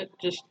little bit,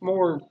 just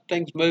more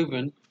things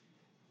moving,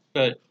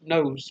 but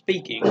no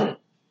speaking.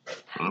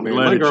 I'm Man,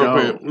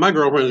 glad my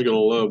girlfriend's gonna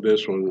love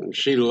this one.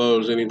 She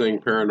loves anything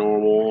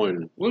paranormal,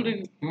 and We'll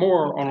do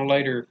more on a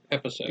later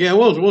episode. yeah,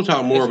 we'll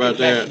talk more Let's about get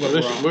back that. to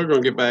what we're on. We're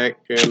gonna get back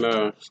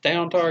and Stay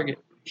on target.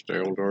 stay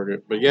on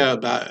target. But yeah,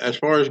 as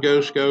far as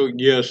ghosts go,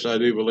 yes, I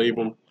do believe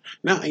them.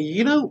 Now,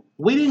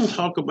 we didn't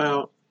talk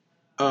about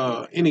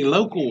any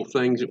local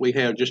things that we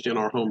have just in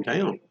our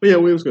hometown. Yeah,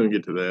 we was going to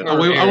get to that.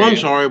 Or I'm area.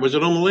 sorry. Was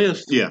it on the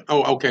list? Yeah.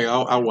 Oh, okay.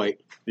 I'll wait.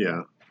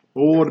 Yeah.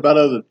 Well, what about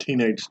other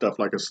teenage stuff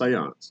like a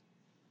seance?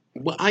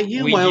 Well,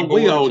 Ouija we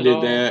boards all and did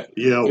all. that.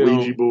 Yeah, You know,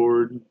 Ouija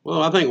board.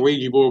 Well, I think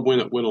Ouija board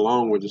went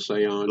along with the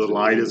seance. The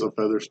light is a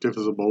feather, stiff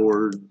as a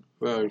board.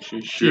 Well,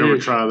 Did you ever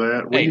try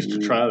that? We Hey, used to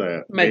try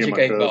that. Me and Magic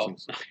my 8 Ball.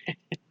 cousins.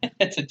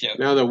 That's a joke.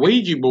 Now the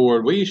Ouija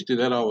board, we used to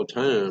do that all the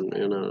time,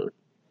 and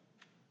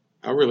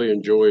I really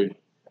enjoyed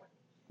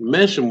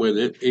messing with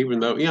it. Even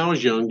though I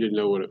was young, didn't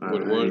know what it was.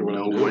 Ain't What I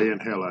no was way doing. in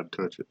hell I'd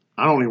touch it.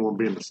 I don't even want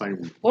to be in the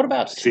same What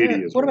about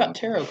city as what one. about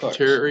tarot cards?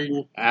 Tarot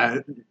reading.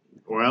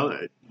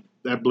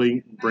 That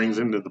brings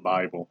into the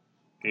Bible.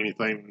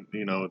 Anything,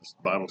 the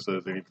Bible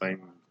says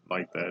anything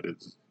like that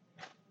is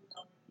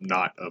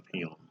not of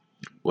him.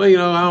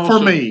 Well, I also,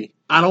 For me,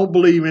 I don't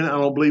believe in it. I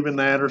don't believe in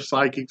that or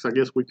psychics. I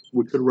guess we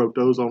could have wrote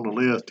those on the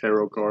list.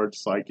 Tarot cards,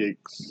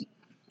 psychics,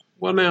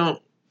 Well, now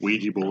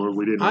Ouija board.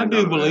 We didn't. I write do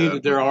none of believe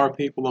that there are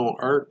people on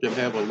Earth that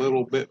have a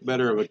little bit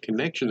better of a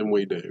connection than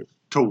we do.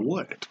 To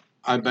what?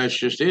 That's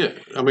just it.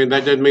 I mean,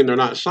 that doesn't mean they're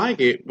not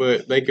psychic,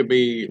 but they could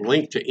be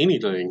linked to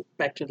anything.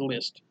 Back to the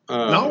list.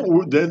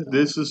 No,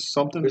 this is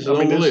something. This is I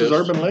mean, on the this is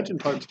list. urban legend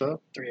type stuff.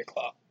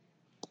 3:00.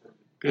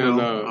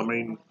 I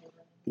mean,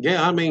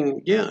 Yeah,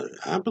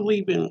 I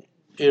believe in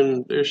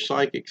there's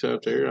psychics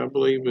out there. I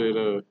believe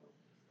that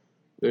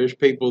there's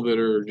people that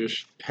are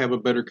just have a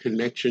better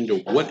connection to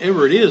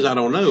whatever it is. I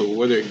don't know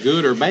whether it's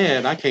good or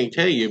bad. I can't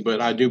tell you,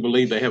 but I do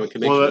believe they have a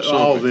connection well, to something.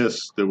 all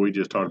this that we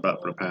just talked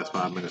about for the past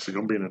 5 minutes is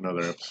going to be in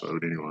another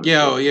episode anyway.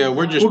 Yeah,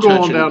 we're just We'll go on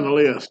touching. down the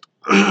list.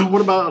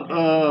 What about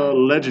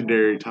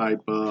legendary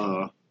type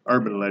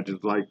urban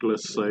legends, like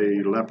let's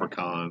say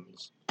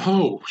leprechauns?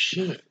 Oh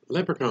shit,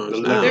 leprechauns.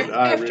 The Now, They're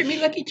after Irish.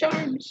 me, Lucky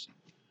Charms.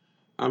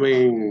 I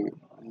mean,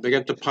 they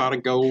got the pot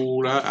of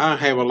gold. I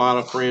have a lot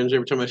of friends.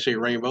 Every time I see a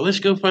rainbow, let's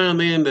go find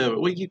the end of it.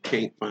 Well, you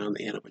can't find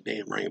the end of a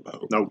damn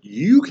rainbow. No,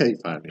 you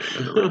can't find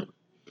it.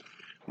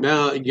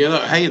 Now,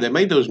 hey, they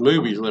made those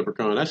movies,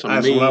 Leprechaun. That's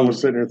That's what I was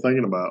sitting there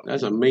thinking about.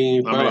 That's a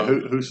mean I fellow.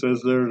 mean, who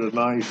says they're the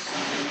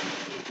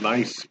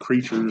nice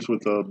creatures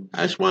with a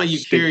That's why you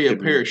stick carry a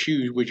and- pair of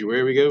shoes with you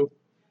wherever you go.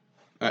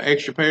 An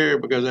extra pair,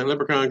 because that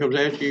leprechaun comes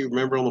after you.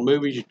 Remember on the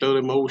movies, you throw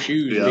them old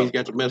shoes, Yeah. and he's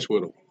got to mess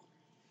with them.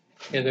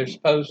 Yeah, they're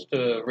supposed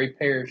to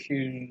repair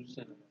shoes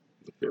and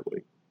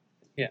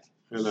Yeah.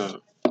 And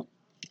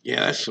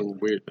yeah, that's some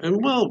weird. And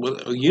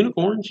with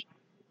unicorns.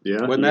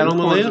 Yeah, Wasn't that on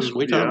the unicorns list? is-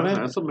 We talking yeah,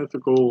 about? that's a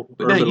mythical.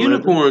 But now urban legend.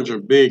 unicorns are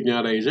big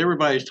nowadays.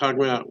 Everybody's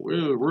talking about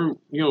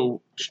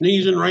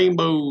sneezing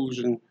rainbows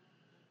and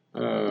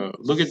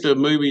look at the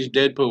movies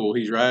Deadpool.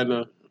 He's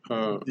riding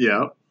a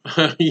Yeah,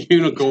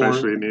 unicorn.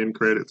 especially in the end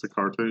credits of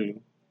cartoon.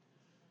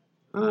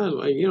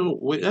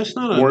 That's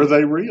not a. Were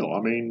they real?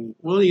 I mean,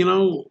 Well, do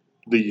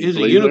you is a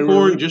believe they were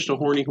unicorn real? just a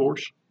horny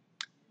horse?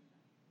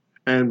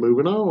 And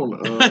moving on.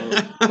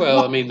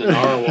 well, I mean the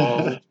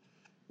narwhal.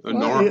 A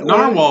Well, yeah,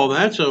 narwhal,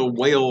 that's a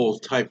whale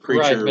type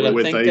creature. Right, but I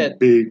with think a that-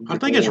 big. I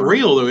think it's horn.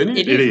 real though, isn't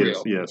it? It is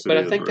is, real. yes, it But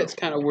I is think real. that's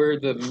kind of where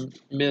the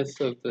myth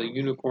of the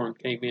unicorn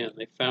came in.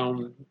 They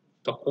found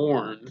the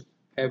horn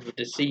of a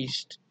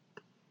deceased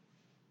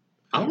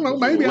I don't know.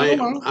 Maybe I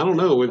don't know. I don't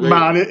know. They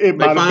Might it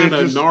might have find been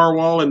a just.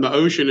 narwhal in the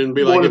ocean and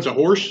be What like, if- it's a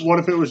horse. What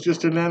if it was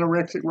just an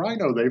anorexic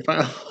rhino they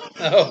found?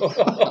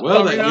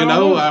 Well, I mean, I you don't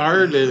know, know. I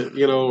heard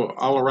that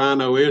all a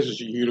rhino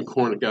is a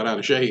unicorn that got out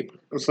of shape.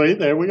 See,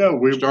 there we go.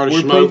 We Started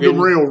proved them smoking.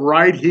 real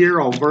right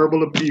here on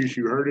verbal abuse.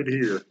 You heard it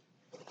here.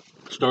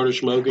 Started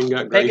smoking,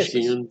 got gray Pegasus.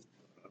 skin.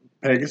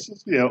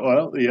 Pegasus. Yeah.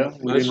 Well, yeah.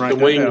 We That's didn't write the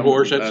that winged down.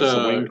 horse. That's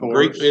the winged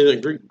Greek. horse. Is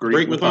it Greek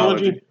Greek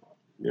mythology?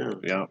 Yeah.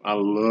 Yeah, I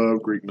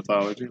love Greek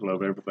mythology.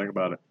 Love everything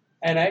about it.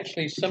 And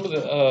actually, some of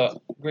the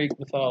Greek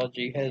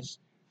mythology has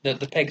the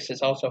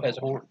Pegasus also has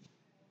a horn.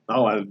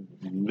 Oh, I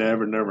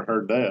never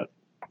heard that.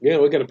 Yeah,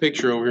 we got a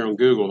picture over here on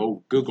Google.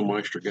 Old Google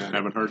Meister got it.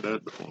 Haven't heard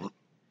that before.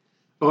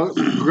 Well,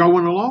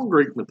 going along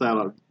Greek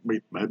mythology.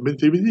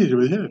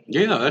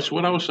 Yeah, that's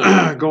what I was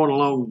saying. Going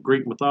along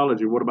Greek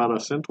mythology. What about a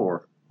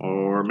centaur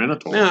or a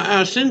minotaur?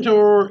 Now, a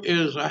centaur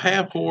is a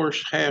half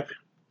horse, half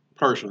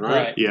person,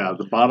 right? Yeah,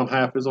 the bottom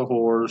half is a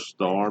horse.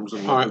 The arms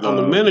and All right, on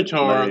the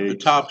minotaur, the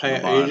legs, top the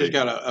half, body. you just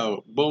got a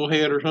bull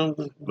head or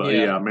something. But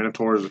Yeah. yeah,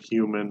 minotaur is a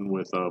human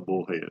with a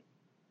bull head.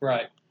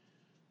 Right.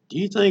 Do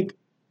you think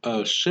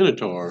a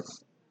centaur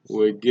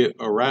would get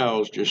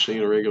aroused just seeing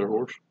a regular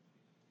horse?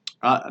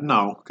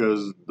 No,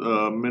 because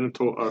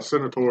a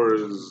centaur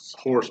is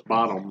horse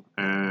bottom,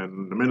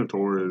 and the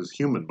minotaur is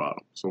human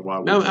bottom. So why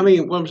would? No, I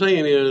mean, what I'm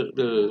saying is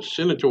the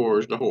centaur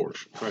is the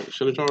horse, right? The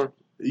centaur.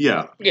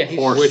 yeah, Yeah. He's,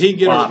 Horse Would he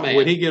get bottom man.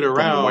 would he get the waist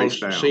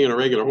aroused down. seeing a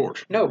regular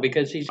horse? no,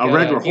 because he's a got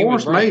regular human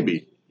horse brain.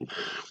 maybe.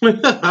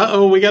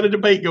 Uh-oh, we got a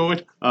debate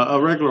going.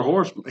 A regular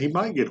horse, he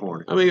might get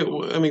horny. I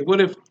mean, what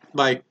if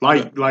like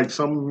Like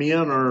some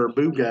men are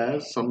boob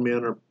guys, some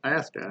men are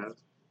ass guys.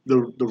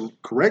 The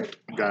correct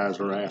guys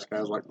are ass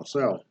guys like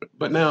myself.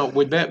 But now,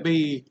 would that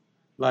be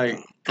like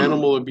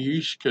animal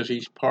abuse because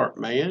he's part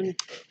man?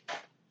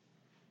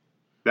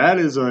 That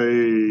is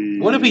a.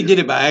 What if he did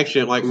it by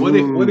accident? Like, what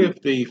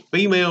if the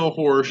female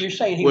horse You're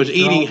saying he was was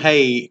eating drunk?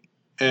 hay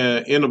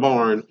in the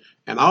barn,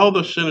 and all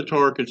the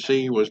centaur could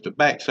see was the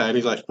backside?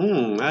 He's like,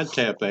 I'd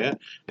tap that.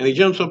 And he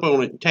jumps up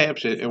on it and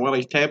taps it, and while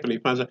he's tapping, he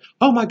finds out,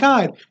 oh my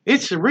God,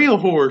 it's the real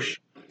horse.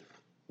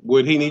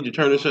 Would he need to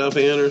turn himself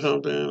in or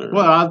something? Or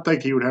Well, I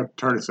think he would have to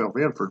turn himself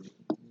in for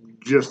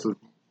just the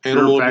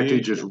animal fact he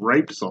abuse? just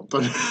raped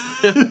something.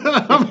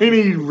 I mean,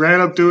 he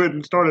ran up to it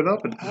and started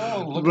up it.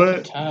 Oh, look But-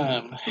 at the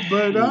time.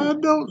 But I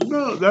don't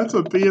know. That's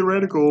a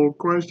theoretical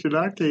question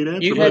I can't answer.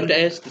 You'd have to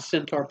ask the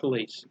Centaur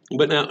police.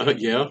 But now,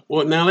 yeah.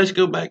 Well, now let's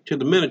go back to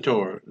the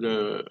Minotaur.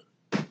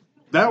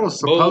 That was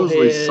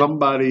supposedly Bullhead.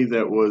 somebody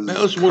that was. That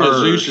was one of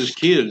cursed. Zeus's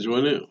kids,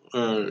 wasn't it?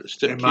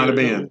 It might have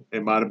been.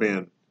 It might have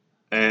been.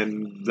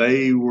 And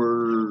they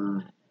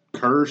were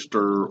cursed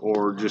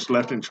or just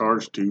left in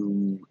charge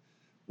to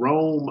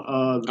roam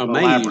A the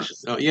maze.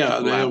 labyrinth. Yeah,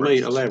 The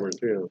a labyrinth.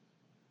 Yeah.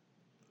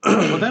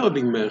 Well, that would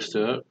be messed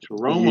up. To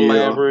roam a Yeah.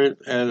 labyrinth.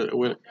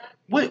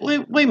 Wait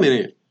a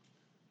minute.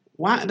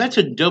 Why? That's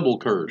a double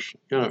curse.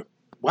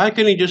 Why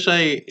couldn't he just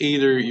say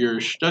either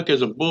you're stuck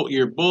as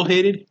you're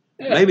bullheaded?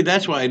 Yeah. Maybe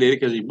that's why he did it,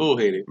 because he's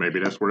bullheaded.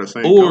 Maybe that's where the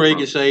saying Or come he from.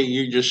 could say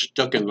you just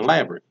stuck in the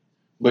labyrinth.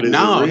 But Is it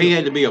no, real? he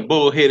had to be a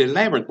bullheaded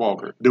labyrinth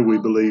walker. Do we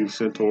believe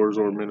centaurs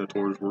or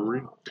minotaurs were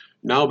real?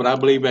 No, but I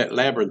believe that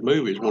Labyrinth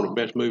movie is one of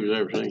the best movies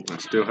I've ever seen. I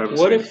still haven't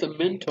What seen if the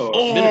Minotaur?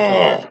 Oh!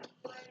 Minotaur.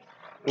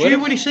 Did you hear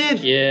what he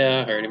said?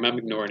 Yeah, I heard him. I'm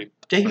ignoring him.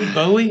 David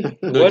Bowie, the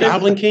What if-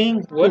 Goblin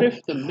King. What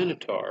if the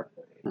Minotaur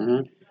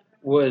Mhm.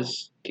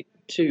 was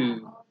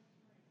to?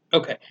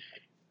 Okay,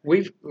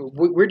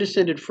 we're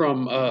descended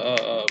from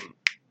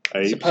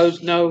Apes?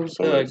 suppose no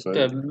So they say.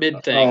 the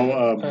mid thing.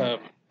 Oh,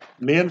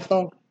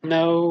 Nympho?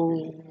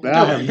 No,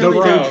 I have no,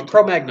 no clue.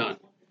 Cro-Magnon.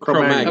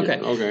 Cro-Magnon. Okay.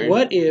 Okay.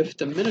 What if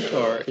the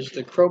Minotaur is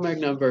the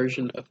Cro-Magnon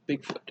version of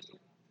Bigfoot?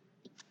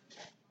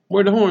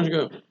 Where'd the horns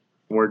go?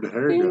 Where'd the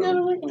hair go?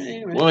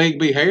 Anyway, Well, he could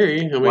be hairy.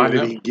 I mean, Why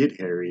did he get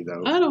hairy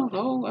though? I don't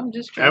know. I'm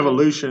just trying.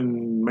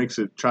 Evolution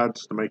tries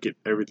to make it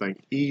everything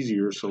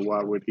easier. So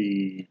why would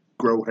he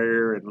grow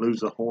hair and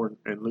lose a horn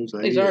and lose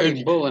a He's head?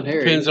 already bull and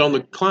hairy. Depends on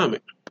the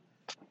climate.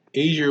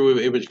 Easier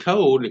if it's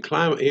cold. The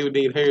climate, he would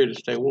need hair to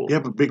stay warm. Yeah,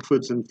 but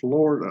Bigfoot's in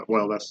Florida.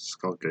 Well, that's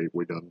okay.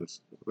 We done this.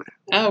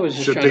 I was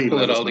just Should trying be, to pull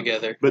let it us all know.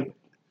 together.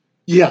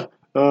 Yeah.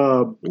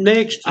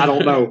 Next, I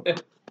don't know.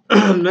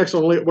 Next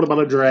on the list, what about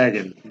a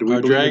dragon? Do we A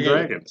believe in dragon?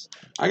 dragons?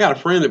 I got a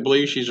friend that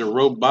believes she's a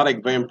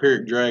robotic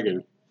vampiric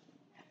dragon.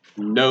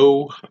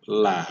 No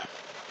lie.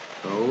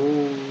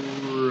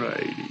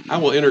 Alrighty. I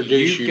will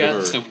introduce You've you to got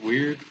her. some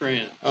weird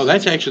friends. Oh,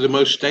 that's actually the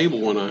most stable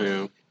one I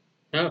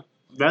have.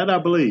 That I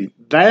believe.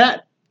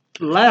 That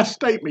last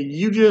statement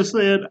you just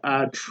said,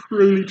 I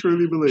truly,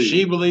 truly believe.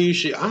 She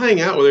believes I hang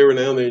out with her every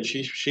now and then.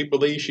 She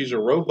believes she's a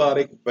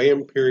robotic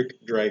vampiric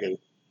dragon.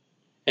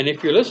 And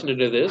if you're listening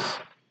to this,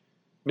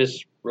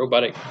 Miss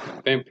Robotic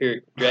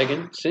Vampiric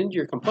Dragon, send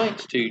your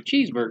complaints to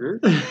Cheeseburger.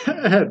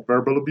 at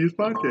Verbal Abuse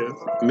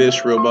Podcast.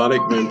 Miss Robotic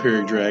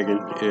Vampiric Dragon,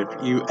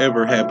 if you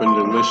ever happen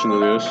to listen to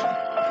this,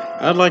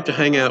 I'd like to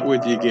hang out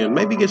with you again.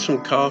 Maybe get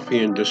some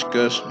coffee and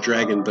discuss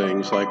dragon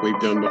things like we've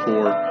done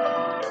before.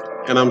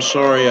 And I'm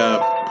sorry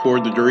I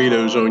poured the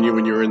Doritos on you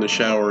when you were in the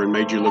shower and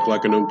made you look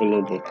like an Oompa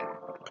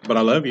Loompa. But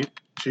I love you.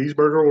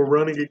 Cheeseburger will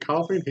run and get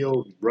coffee, and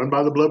he'll run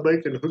by the blood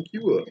bank and hook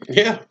you up.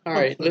 Yeah. All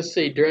right, let's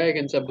see.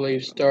 Dragons, I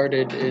believe,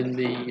 started in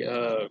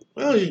the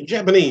Well, it's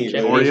Japanese.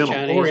 Japanese, Oriental.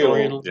 Chinese, Oriental.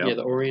 Oriental. Yeah. Yeah,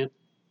 the Orient.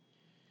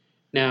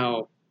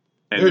 Now,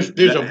 There's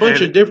a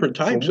bunch of different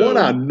types From what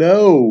of I them.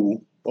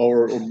 know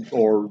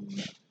or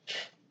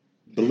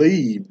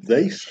believe,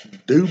 they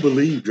do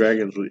believe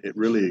dragons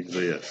really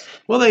exist.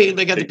 Well, they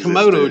got the Existed.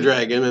 Komodo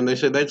dragon, and they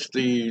said that's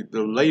the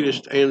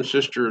latest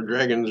ancestor of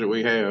dragons that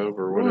we have,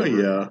 or Well,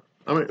 whatever. yeah.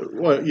 I mean,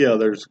 well, yeah.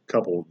 There's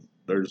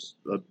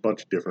a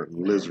bunch of different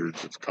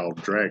lizards. It's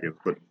called dragons,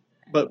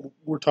 but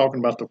we're talking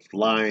about the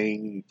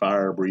flying,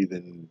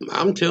 fire-breathing.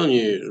 I'm telling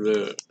you,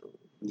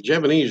 the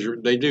Japanese,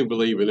 they do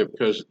believe in it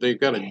because they've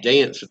got a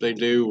dance that they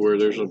do where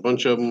there's a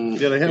bunch of them.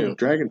 Yeah, they have you know,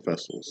 dragon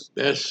festivals.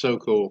 that's so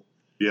cool.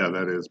 Yeah,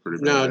 that is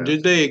pretty. Now, badass.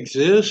 did they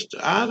exist?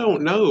 I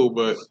don't know,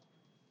 but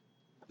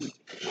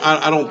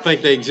I don't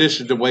think they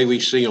existed the way we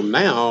see them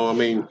now. I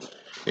mean,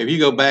 if you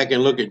go back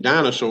and look at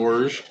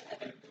dinosaurs,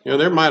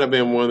 there might have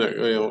been one that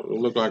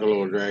looked like a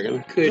little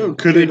dragon.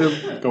 Could it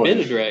have been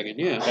a dragon?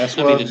 Yeah. That's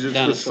I what I mean, was it's just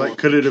dinosaur. like.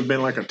 Could it have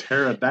been like a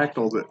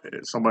pterodactyl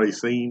that somebody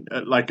seen,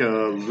 like a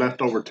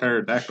leftover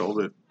pterodactyl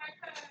that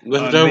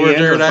Leftover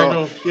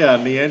Neanderthal- pterodactyl? Yeah,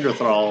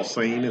 Neanderthal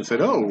seen and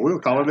said, "Oh, we'll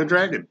call it a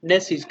dragon."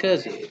 Nessie's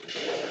cousin.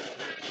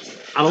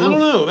 I I don't don't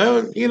know. know. That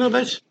would,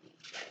 that's,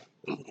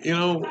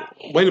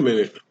 wait a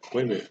minute.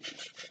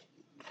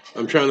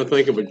 I'm trying to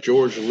think of a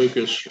George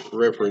Lucas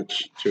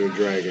reference to a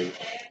dragon.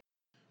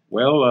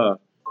 Well,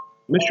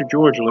 Mr.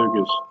 George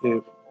Lucas,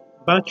 if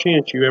by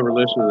chance you ever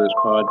listen to this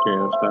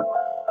podcast,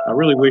 I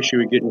really wish you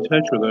would get in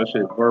touch with us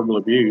at Verbal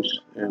Abuse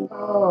and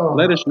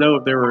let us know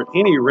if there were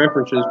any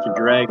references to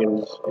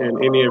dragons in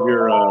any of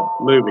your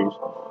movies.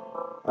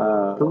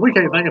 'Cause we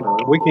can't think of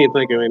it. We can't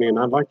think of any, and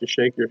I'd like to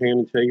shake your hand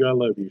and tell you I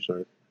love you,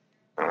 sir.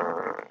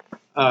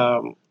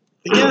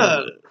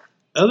 Yeah,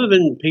 other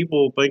than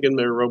people thinking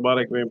they're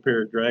robotic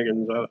vampiric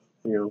dragons,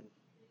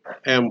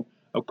 and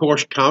of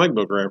course comic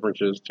book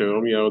references to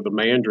them. The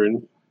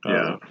Mandarin,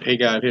 Yeah. he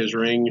got his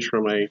rings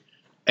from a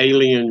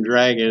alien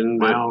dragon.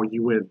 Wow,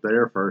 you went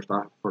there first.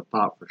 I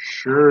thought for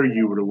sure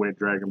you would have went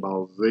Dragon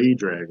Ball Z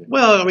dragon.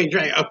 Well, I mean,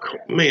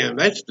 man,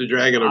 that's the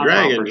Dragon of I thought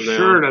Dragons for now.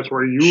 sure that's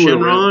where you would have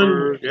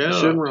Shinron? went first.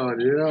 Yeah.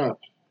 Shinron, yeah.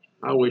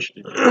 I wish.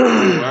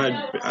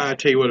 I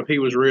tell you what, if he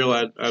was real,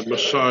 I'd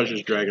massage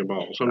his Dragon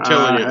Balls. I'm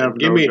telling I you, have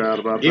give no me doubt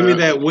about me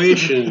that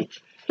wish, and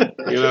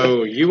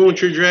you want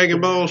your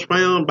Dragon Balls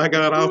found? By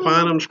God, I'll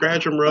find them,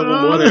 scratch them, rub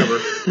them, whatever.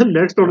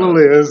 Next on the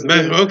list.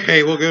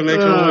 Okay, we'll go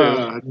next on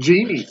the list.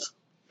 Genies.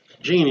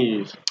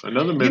 Genies.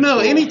 Another mythical.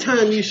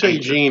 Anytime you say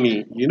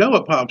genie,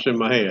 what pops in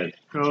my head?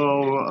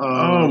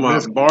 Oh, my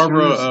Miss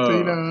Barbara.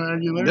 Christina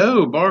Aguilera?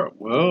 No,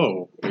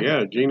 Whoa,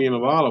 yeah, Genie in a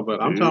bottle,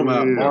 but I'm talking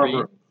about Yeah.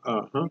 Barbara.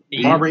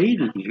 Barbara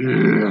Eden.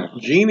 Yeah.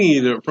 Genie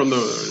from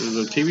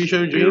the TV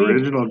show The Genie.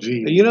 original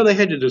Genie. They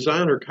had to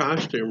design her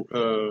costume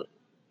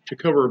to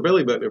cover her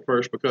belly button at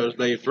first because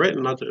they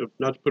threatened not to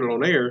put it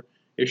on air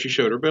if she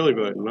showed her belly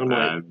button. I'm like,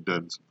 That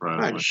doesn't surprise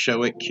me. I'd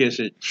show it, kiss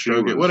it, She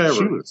stroke it, was- whatever.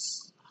 She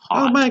was Oh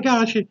hot. my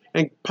gosh!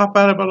 And pop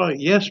out of it like,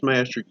 yes,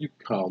 master. You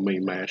call me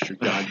master,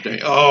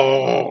 goddamn.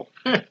 Oh,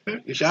 I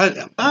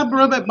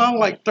rub that bottle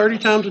like 30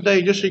 times a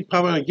day just so you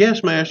pop out.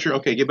 Yes, master.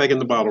 Okay, get back in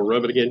the bottle.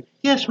 Rub it again.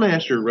 Yes,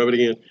 master. Rub it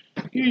again.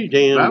 You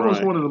damn That right. was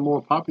one of the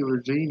more popular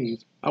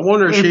genies. I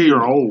wonder if If she.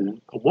 you're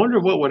old. I wonder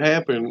what would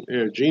happen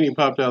if Genie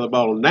popped out of the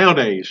bottle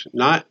nowadays.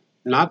 Not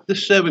the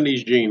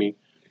 70s Genie,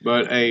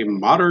 but a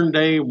modern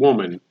day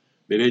woman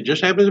that it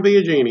just happens to be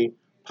a Genie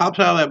pops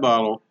out of that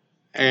bottle,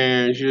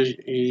 and she just,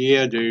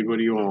 yeah, dude, what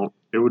do you want?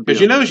 It would be.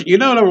 Because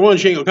number one,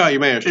 she ain't gonna call you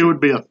master. It would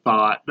be a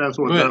thought. That's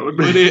what that would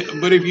be.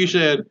 But if you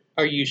said,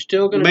 Are you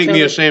still going to make tell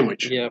me a it?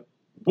 sandwich, Yeah.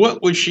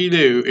 what would she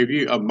do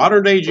if a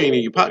modern day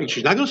Genie,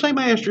 she's not gonna say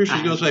master,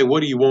 she's gonna say, what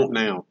do you want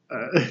now?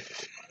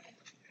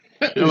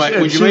 Like,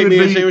 would you She make me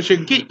a be- sandwich?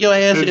 She'd get your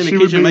ass in the she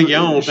would kitchen and make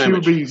your own She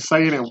sandwich. would be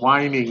saying it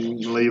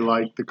whiningly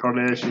like the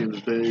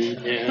Kardashians do.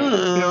 Yeah.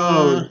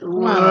 Oh,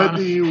 what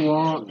do you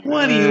want?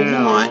 What do you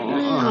now? want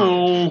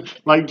now?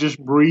 Like just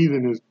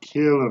breathing is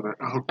killing her.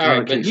 Oh, God, All right, I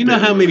but can't You know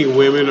stand how it. many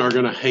women are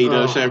gonna hate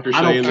us after I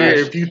saying don't care.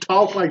 this? If you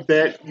talk like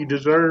that, you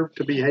deserve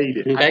to be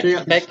hated. I Back,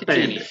 can't back to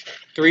stand genies. it.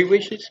 3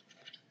 wishes?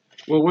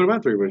 Well, what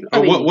about 3 wishes?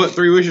 I mean- What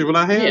 3 wishes would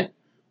I have? Yeah.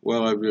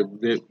 Well,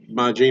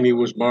 my Genie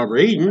was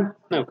Barbara Eden,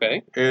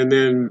 Okay. and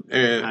then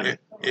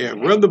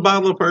rub the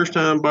bottle the first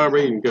time,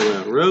 Barbara Eden come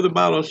out. Rub the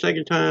bottle the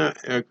second time,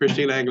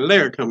 Christina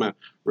Aguilera come out.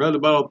 Rub the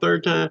bottle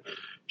third time,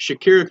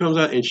 Shakira comes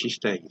out, and she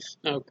stays.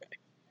 Okay.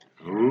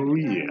 Oh,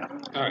 yeah.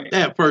 All right.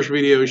 That first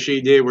video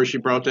she did where she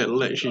brought that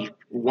leg, she's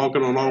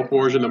walking on all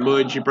fours in the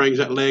mud, she brings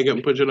that leg up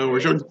and puts it over her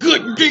shoulder.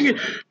 Good dang it!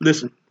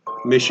 Listen,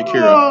 Miss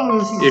Shakira, Oh,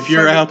 this is if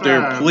you're second out there,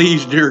 time.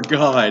 please, dear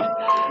God,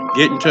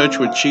 get in touch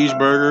with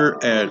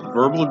Cheeseburger at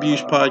Verbal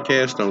Abuse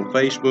Podcast on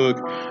Facebook.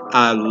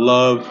 I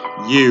love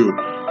you.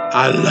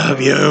 I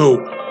love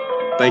you.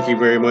 Thank you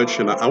very much,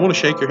 and I want to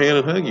shake your hand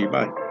and hug you.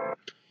 Bye.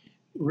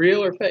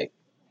 Real or fake?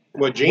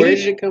 What, Where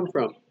did it come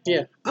from?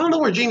 Yeah. I don't know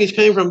where genies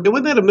came from.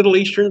 Wasn't that a Middle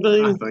Eastern I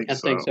thing? think I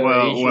so. think so.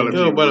 Well, Asian. well, if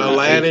Oh, you but remember-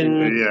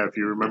 Aladdin. Yeah, if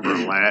you remember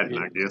Aladdin,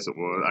 I guess it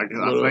was.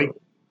 I think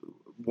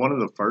one of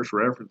the first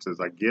references,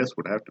 I guess,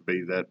 would have to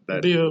be that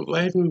The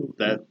Aladdin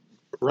that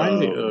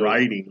writing.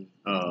 writing.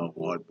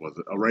 What was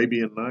it?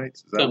 Arabian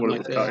Nights? Is that Something what it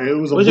like was that. called? It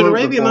was a Was it book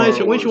Arabian before Nights?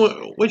 it Which was-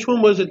 one? Which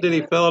one was it that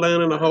he fell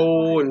down in a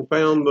hole and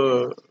found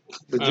the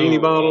genie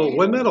Oh. bottle?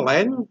 Wasn't that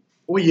Aladdin?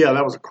 Well, yeah,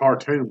 that was a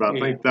cartoon, but I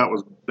Yeah. think that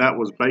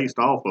was based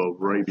off of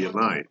Arabian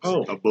Nights,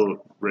 Oh. a book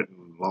written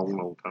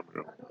long time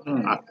ago.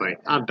 Hmm. I think.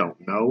 I don't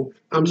know.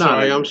 I'm not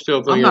sorry. a- I'm still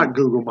I'm thinking. not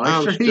Google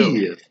Meister.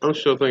 He is. I'm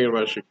still thinking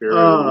about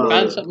Shakira.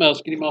 Find something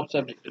else. Get him off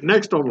subject.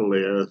 Next on the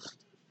list,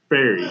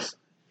 fairies.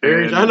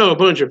 Fairies. And I know a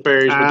bunch of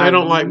fairies, but they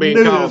don't like being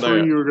knew called that's where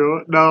that. you were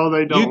going. No,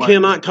 they don't. You like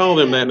cannot call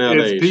them that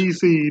nowadays.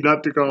 It's PC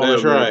not to call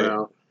That's them right. that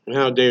now.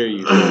 How dare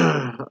you?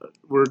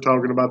 We're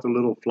talking about the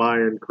little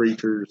flying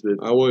creatures that.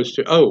 I was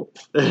too. Oh,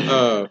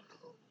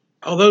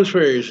 those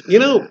fairies. You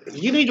know,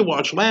 you need to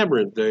watch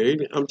Labyrinth,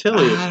 dude. I'm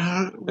telling you.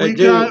 That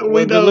dude,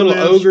 with the know little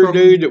this ogre from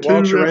dude that 2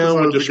 walks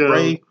around with the episodes ago.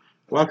 spray,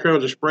 walks around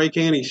with the spray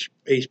can.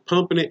 He's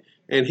pumping it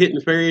and hitting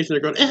the fairies, and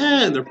they're going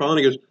and they're falling.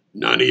 He goes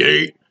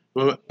 98,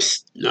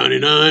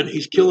 99.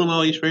 He's killing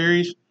all these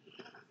fairies.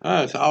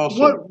 It's awesome.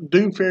 What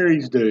do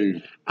fairies do,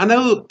 I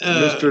know,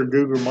 Mr.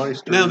 Google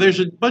Meister? Now,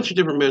 there's a bunch of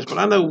different myths, but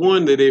I know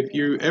one that if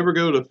you ever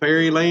go to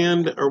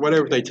fairyland or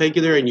whatever, if they take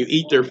you there and you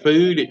eat their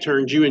food, it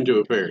turns you into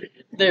a fairy.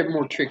 They're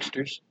more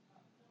tricksters.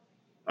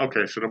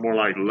 Okay, so they're more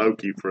like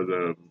Loki for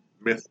the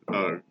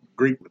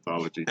Greek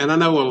mythology. And I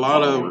know a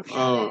lot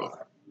of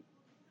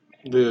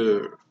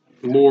the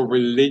more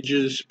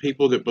religious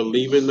people that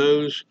believe in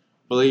those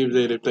believe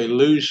that if they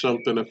lose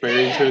something, a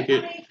fairy took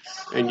it,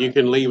 and you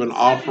can leave an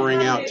offering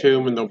out to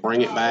them and they'll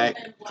bring it back.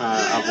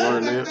 I've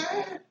learned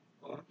that.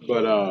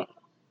 But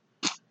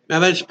now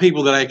that's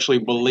people that actually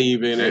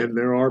believe in it. And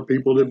there are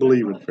people that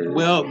believe in fairies.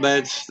 Well,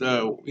 that's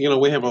we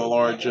have a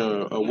large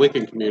a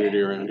Wiccan community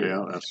around here.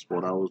 Yeah, that's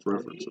what I was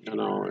referencing. And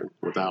all.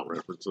 Without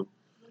referencing.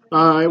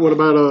 All right, what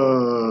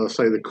about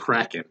say the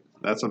Kraken?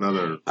 That's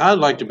another. I'd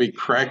like to be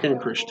cracking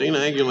Christina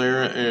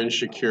Aguilera and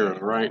Shakira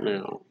right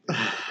now.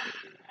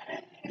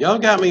 Y'all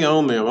got me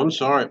on them. I'm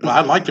sorry. Well,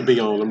 I'd like to be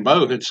on them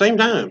both at the same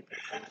time.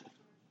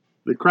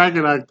 The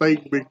Kraken, I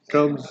think,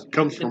 comes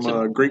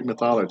from Greek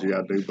mythology.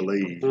 I do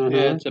believe. Mhm.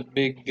 Yeah, it's a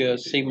big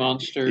sea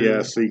monster.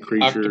 Yeah, sea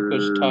creature.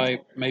 Octopus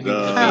type, maybe.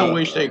 I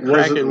wish they'd was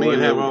crack it- at me and was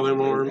have it- all them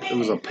arms. It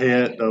was a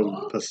pet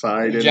of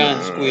Poseidon.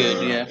 Giant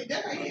squid, yeah.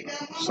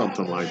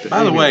 Something like that.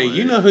 By the way, Anyway.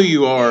 you know who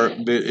you are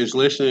that is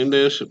listening to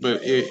this, but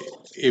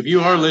if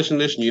you are listening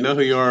to this and you know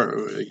who you are,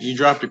 you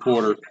dropped a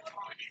quarter.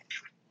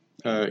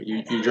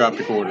 You dropped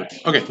a quarter.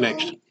 Okay,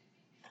 next.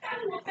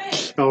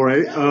 All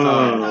right.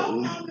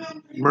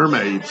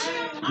 Mermaids.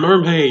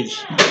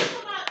 Mermaids.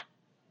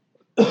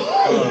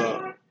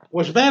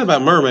 What's bad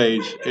about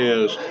mermaids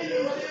is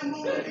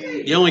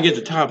you only get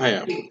the top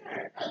half.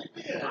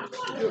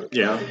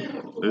 Yeah,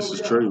 this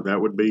is true.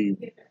 That would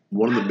be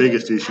one of the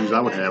biggest issues I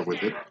would have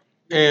with it.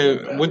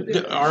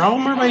 And are all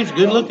mermaids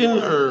good looking,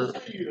 or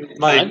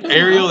like I don't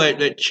Ariel, know.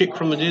 that chick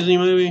from the Disney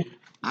movie?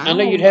 I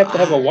know you'd have to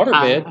have a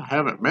waterbed. I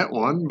haven't met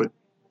one, but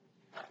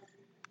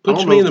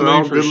Puts I don't me know in if the they're all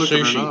mood for good looking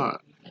or sushi.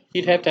 not.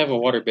 You'd have to have a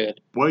waterbed.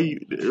 Well,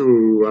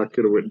 ooh, I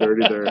could have went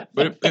dirty there.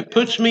 But it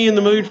puts me in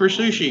the mood for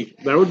sushi.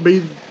 That would be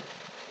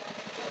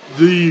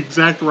the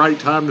exact right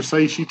time to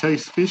say she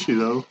tastes fishy,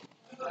 though.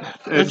 It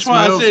That's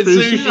why I smells said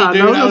fishy. sushi, I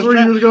dude. know I that's was where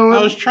try- you was going.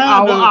 I was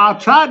trying to- I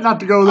tried not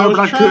to go there, I was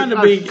but trying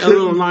to be a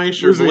little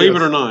nicer, resist. believe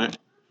it or not.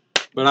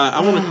 But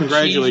I want to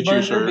congratulate you,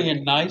 Cheeseburger sir.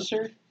 being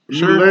nicer. You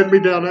Sir? led me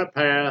down that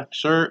path.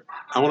 Sir,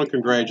 I want to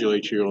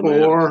congratulate you on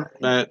For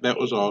that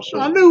was I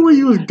awesome. knew where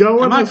you was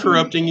going. Am I Listen,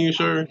 corrupting you,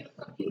 sir?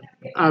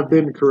 I've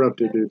been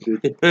corrupted, did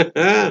you?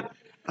 Oh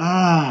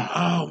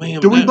Ah. man.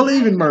 Do we that-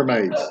 believe in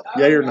mermaids?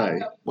 Yay or nay?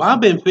 Well,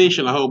 I've been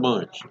fishing a whole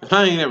bunch.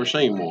 I ain't never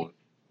seen one,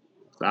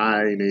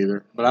 I ain't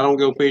either. but I don't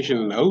go fishing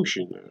in the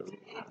ocean.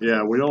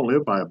 Yeah, we don't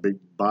live by a big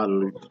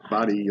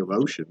body of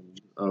ocean.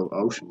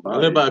 I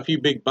live by a few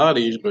big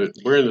bodies, but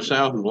we're in the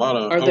south and a lot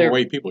of Are there-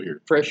 overweight people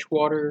here.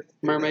 Freshwater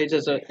mermaids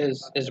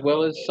as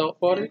well as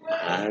saltwater.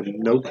 I have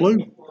no clue.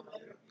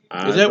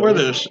 Is that where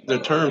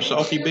the term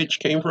 "salty bitch"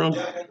 came from?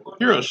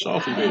 You're a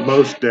salty bitch.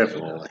 Most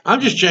definitely.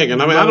 I'm just checking.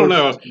 I mean, I don't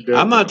know. Most definitely.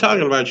 I'm not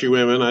talking about you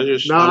women. I'm No,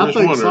 just I think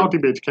wondering. salty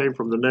bitch came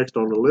from the next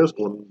on the list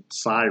one,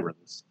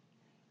 sirens.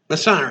 The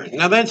siren.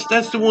 Now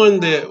that's the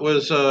one that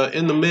was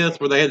in the myth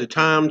where they had the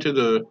time to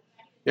the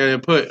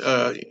put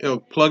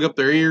plug up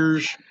their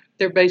ears.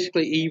 They're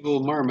basically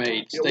evil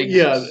mermaids. If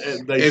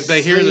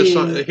they hear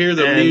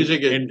the and-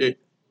 music, and it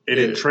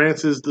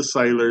entrances the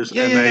sailors,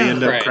 Yeah, and yeah, they yeah.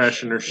 end up Crash.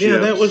 crashing their ships. yeah,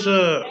 that was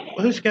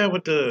who's the guy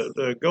with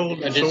the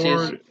golden Odysseus.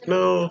 sword?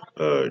 No,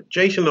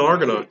 Jason the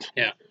Argonaut.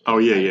 Oh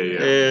yeah.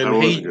 That And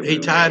was a good he movie.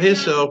 tied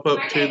himself up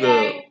to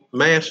the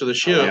mast of the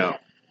ship Yeah,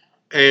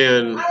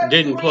 and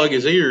didn't plug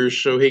his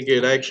ears so he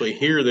could actually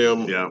hear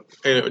them, yeah.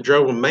 and it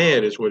drove him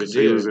mad. Is what it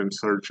He was did. in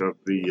search of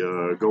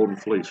the golden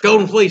fleece. right?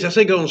 Golden fleece. I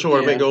say golden sword.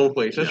 I Yeah. meant golden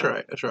fleece. That's Yeah.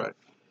 right. That's right.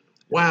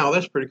 Wow,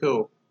 that's pretty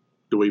cool.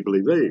 Do we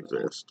believe they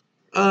exist?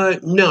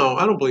 No,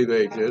 I don't believe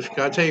they exist.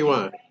 Can I tell you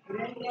why?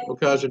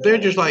 Because if they're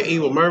just like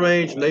evil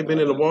mermaids and they've been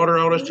in the water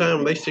all this time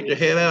and they stick their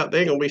head out,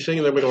 they're gonna be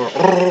singing. They'll be going,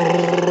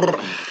 and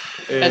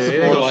That's it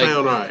ain't more gonna like-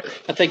 sound right.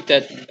 I think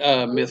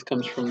that myth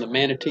comes from the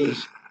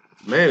manatees.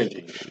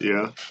 Manatees.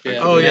 Yeah. Yeah,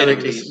 Oh yeah,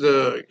 manatees.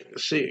 the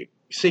sea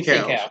Sea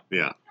cows. cow.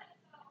 Yeah.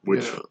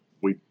 Which Yeah.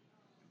 we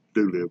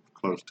do live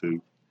close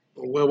to.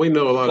 Well, we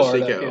know a lot of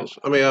Florida, sea cows.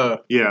 I mean,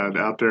 Yeah,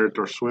 out there at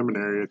their swimming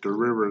area at the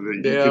river. That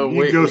you yeah, can,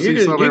 you can go see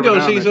some you every go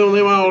now see and some of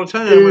them all the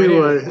time. then.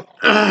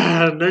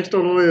 Anyway, next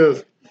on the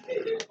list.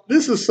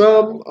 This is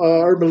some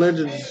urban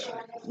legends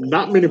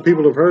not many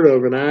people have heard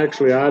of, and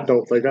I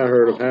don't think I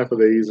heard of half of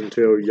these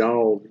until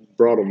y'all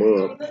brought them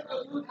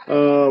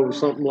up.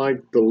 Something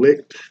like the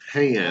licked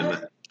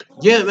hand.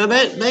 Yeah, now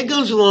that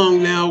goes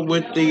along now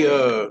with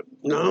the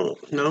no,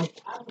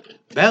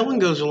 that one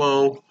goes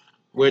along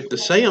with the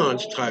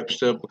seance type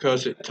stuff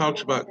because it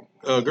talks about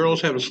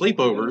girls having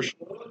sleepovers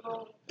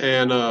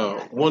and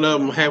one of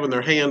them having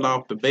their hand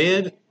off the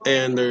bed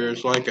and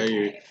there's like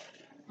a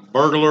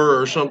burglar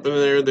or something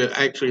there that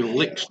actually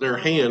licks their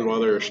hand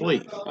while they're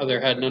asleep. Oh, they're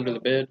hiding under the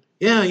bed.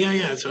 Yeah,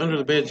 it's under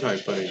the bed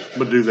type thing.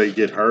 But do they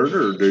get hurt,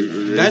 or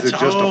That's is it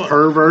just all- a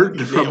pervert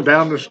from Yeah.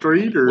 down the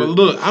street? Or Well,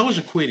 look, I was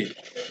acquitted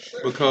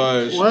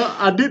because well,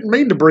 I didn't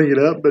mean to bring it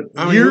up, but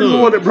I mean, you're the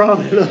look. one that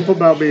brought it up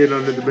about being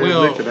under the bed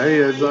Well, licking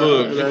hands.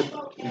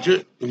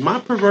 look, my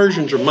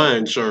perversions are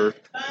mine, sir.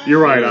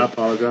 You're right. I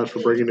apologize for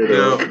bringing it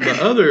Now, up.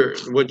 the other,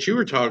 what you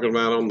were talking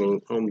about on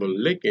the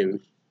licking,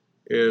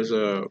 is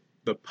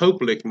the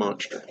Pope lick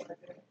monster.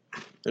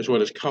 That's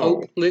what it's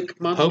called. Pope lick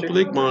monster. Pope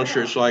lick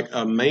monster is like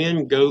a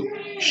man, goat,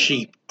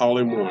 sheep all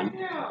in one,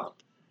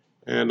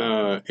 and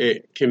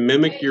it can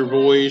mimic your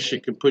voice.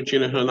 It can put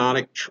you in a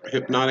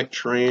hypnotic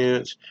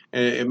trance,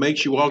 and it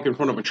makes you walk in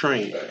front of a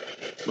train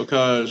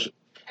because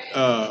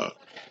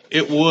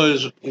it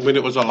was when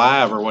it was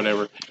alive or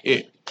whatever.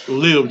 It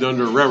lived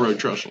under a railroad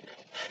trestle.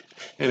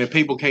 And if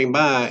people came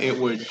by, it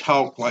would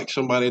talk like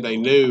somebody they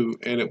knew,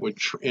 and it would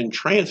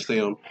entrance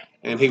them,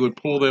 and he would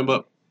pull them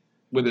up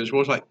with his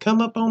voice like,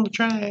 come up on the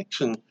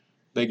tracks, and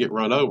they get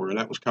run over, and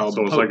that was called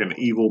So the it's Pope. like an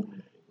evil.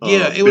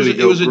 Yeah, it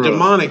Billy was a Goat Grubb.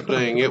 demonic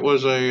thing. It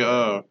was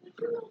a,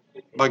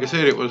 like I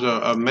said, it was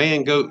a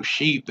man, goat,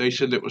 sheep. They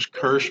said it was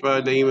cursed by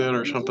a demon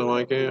or something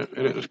like that,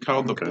 and it was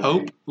called the Okay.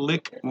 Pope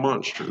lick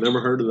monster. Never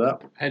heard of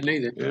that one. Hadn't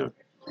either.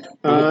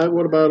 Yeah.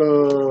 What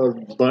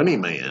about Bunny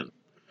Man?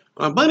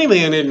 Bunny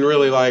Man isn't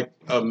really like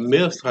a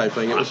myth type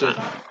thing.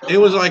 It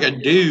was like a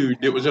dude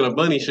that was in a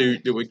bunny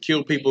suit that would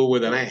kill people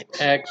with an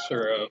axe. Axe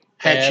or a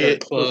Hatchet.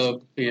 hat or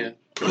club. Yeah.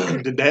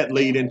 Did that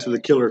lead into the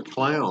killer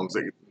clowns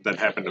that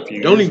happened a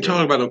few Don't years even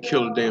talk about no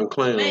killer damn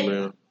clown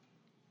now.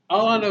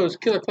 All I know is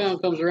Killer Clown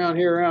comes around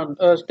here, around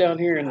us down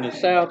here in the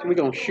South. We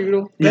gonna shoot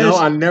him. You know,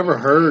 I never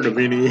heard of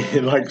any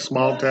like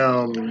small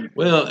town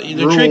Well, the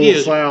rural trick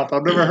is, South.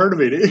 I've never heard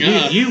of any.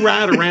 you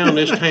ride around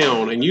this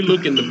town and you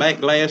look in the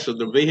back glass of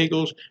the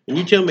vehicles and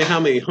you tell me how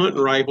many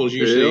hunting rifles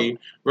you Yep. see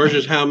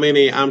versus how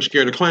many I'm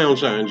scared of clown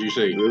signs you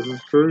see. This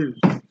is true.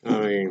 I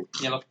mean,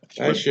 Yeah.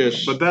 that's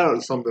just. But that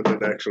was something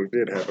that actually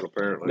did happen,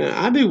 apparently. Now,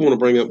 I do want to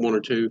bring up one or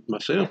two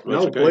myself. if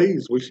No, that's okay.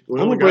 please. We I'm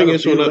only gonna bring got a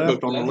this one few up.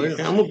 left on the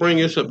list. I'm gonna bring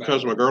this up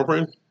because of my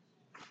girlfriend.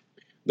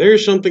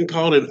 There's something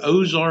called an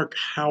Ozark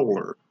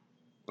howler.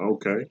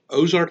 Okay.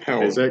 Ozark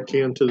howler. Is that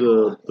kin to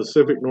the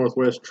Pacific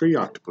Northwest tree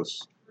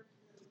octopus?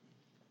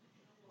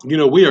 You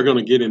know, we are going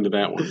to get into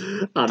that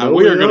one. I know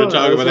we are going to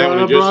talk That's about that why one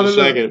I in just brought a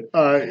it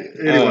up.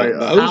 second. Anyway,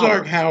 the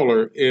Ozark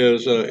howler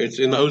is it's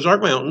in the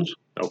Ozark Mountains,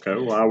 Okay,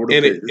 well, I would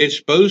have and figured. it's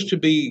supposed to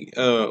be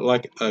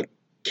like a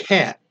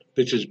cat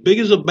that's as big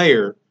as a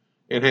bear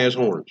and has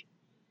horns.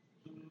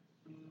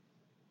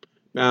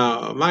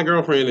 Now, my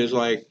girlfriend is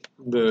like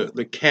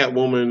the cat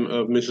woman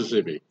of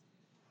Mississippi.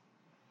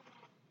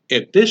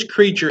 If this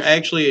creature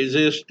actually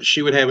exists,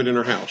 she would have it in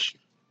her house.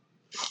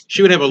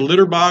 She would have a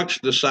litter box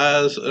the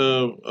size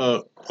of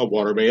a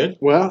waterbed.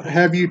 Well,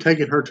 have you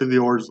taken her to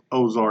the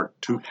Ozark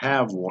to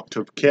have one,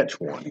 to catch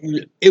one?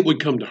 It would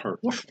come to her.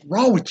 What's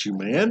wrong with you,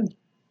 man?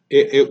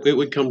 It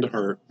would come to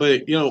her.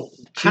 But, you know,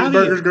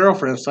 Cheeseburger's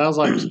girlfriend sounds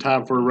like it's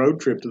time for a road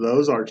trip to the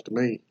Ozarks to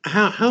me.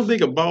 how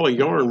big a ball of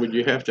yarn would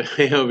you have to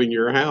have in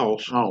your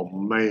house? Oh,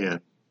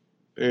 man.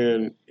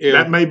 And if,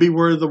 That may be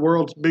where the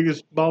world's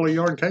biggest ball of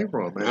yarn came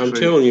from, actually. I'm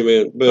telling you,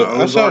 man. But The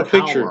I saw a Ozark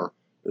picture howler.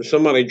 that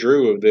somebody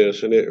drew of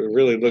this, and it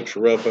really looks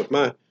rough. But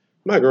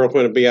my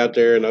girlfriend would be out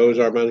there in the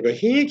Ozark Mountains going,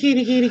 here,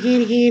 kitty, kitty,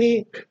 kitty,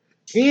 kitty.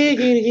 Here,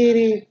 kitty,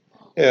 kitty.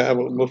 Yeah,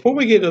 before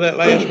we get to that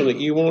last one that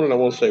you wanted, I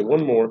want to say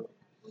one more.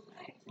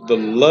 The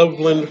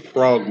Loveland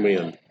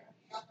Frogmen.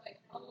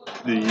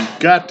 You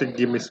got to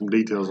give me some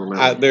details on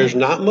that. There's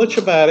not much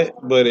about it,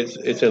 but it's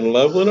in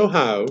Loveland,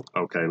 Ohio.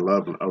 Okay,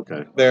 lovely.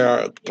 Okay. There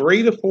are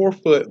 3 to 4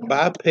 foot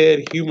biped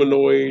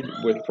humanoid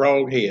with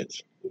frog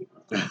heads.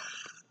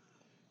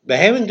 They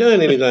haven't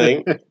done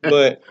anything,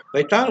 but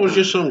they thought it was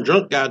just some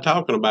drunk guy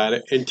talking about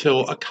it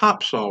until a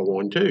cop saw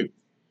one too.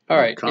 All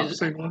right. Cops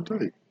seen one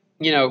too.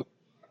 You know,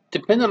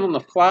 depending on the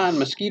fly and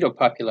mosquito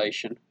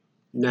population,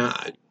 Now,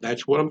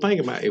 that's what I'm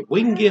thinking about. If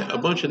we can get a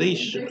bunch of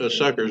these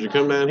suckers to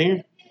come down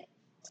here,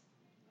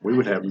 We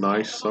would have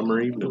nice summer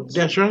evenings.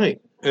 That's right.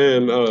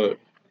 And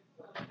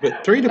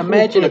but 3 to 4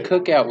 Imagine a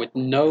foot. cookout with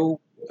no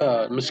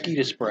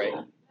mosquito spray.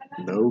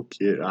 No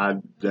kid.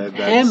 That's,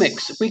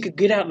 Hammocks. We could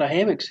get out in the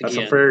hammocks That's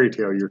again. a fairy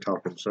tale you're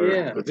talking, sir.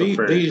 Yeah. That's a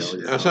fairy tale.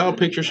 These I saw a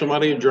picture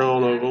somebody had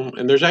drawn of them,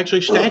 and there's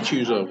actually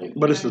statues of them.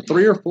 But it's a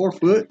 3 or 4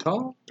 foot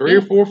tall. 3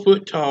 or 4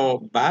 foot tall,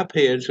 biped,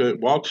 so it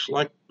walks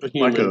like a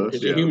human. Like us,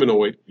 It's yeah. a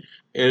humanoid,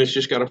 and it's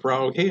just got a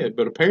frog head.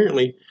 But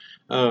apparently,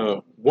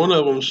 one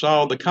of them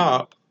saw the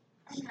cop.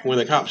 When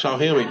the cop saw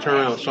him, he turned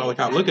around and saw the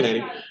cop looking at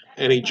him,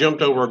 and he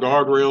jumped over a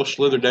guardrail,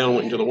 slithered down, and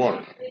went into the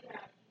water.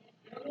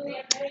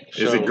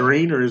 Is it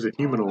green or is it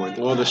humanoid?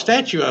 Well, the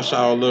statue I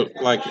saw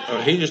looked like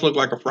he just looked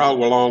like a frog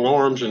with long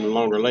arms and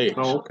longer legs.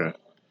 Oh, okay.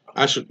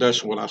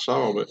 That's what I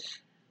saw, but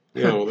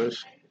you know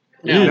this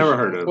Now, Never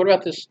heard of it. what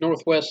about this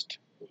Northwest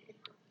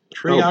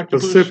tree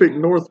octopus. Pacific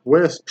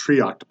Northwest tree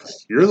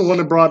octopus. You're the one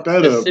that brought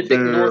that Pacific up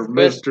there,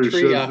 Northwest Mr.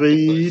 tree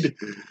Shaveed.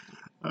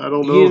 I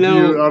don't know You if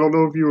know- I don't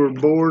know if you were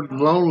bored and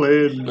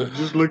lonely and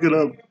just looking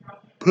up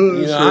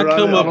puss. You know, or I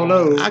don't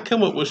know. I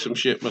come up with some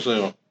shit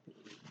myself,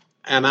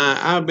 and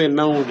I've been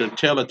known to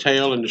tell a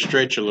tale and to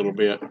stretch a little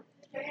bit.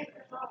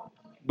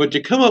 But to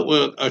come up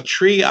with a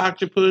tree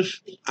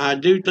octopus, I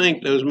do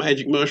think those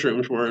magic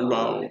mushrooms were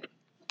involved.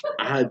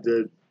 I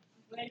did.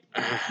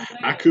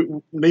 I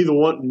could neither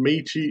one me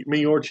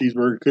or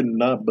Cheeseburger could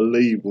not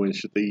believe when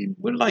Shatheed.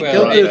 Would it like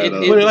Well, go it- to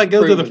it- would it it like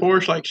go to the proven.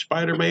 forest like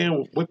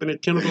Spider-Man whipping a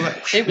tentacle?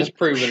 Like, It was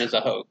proven as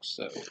a hoax,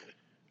 so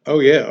oh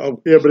yeah,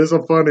 Yeah, but it's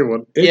a funny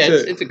one.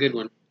 it's a good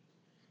one.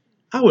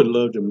 I would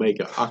love to make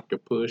an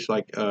octopus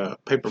like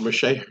paper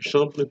mache or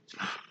something.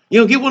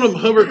 You know, get one of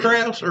them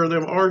hovercrafts or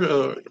them art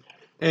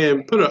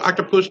and put an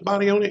octopus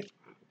body on it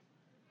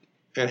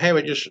and have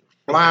it just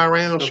fly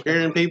around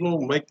scaring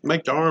people.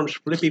 Make the arms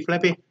flippy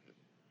flappy.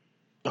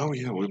 Oh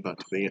yeah, we're about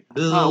to be.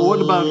 What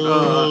about?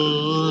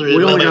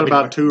 We only got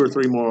about 2 or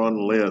 3 more on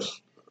the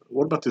list.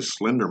 What about this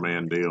Slender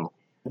Man deal?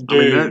 I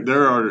mean,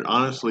 there are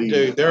honestly.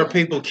 Dude, there are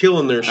people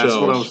killing themselves.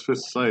 That's what I was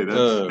supposed to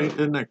say.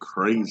 Isn't that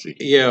crazy?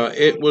 Yeah,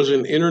 it was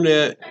an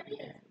internet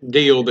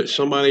deal that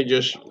somebody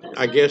just,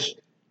 I guess,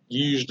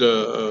 used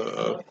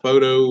a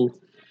photo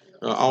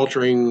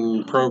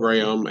altering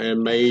program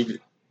and made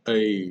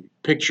a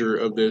picture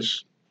of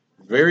this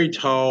very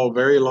tall,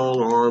 very long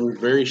armed,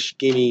 very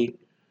skinny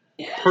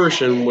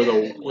person with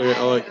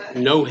like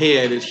no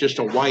head. It's just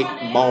a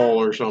white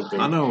ball or something.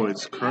 I know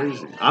it's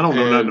crazy. I don't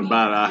know And- nothing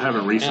about it. I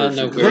haven't researched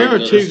know it. very There are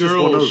little. two It's just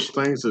one of girls.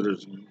 those things that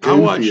is. I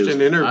watched goofy as-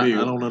 an interview.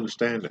 I don't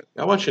understand it.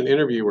 I watched an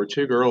interview where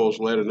 2 girls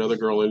led another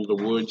girl into the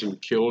woods and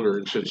killed her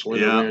and said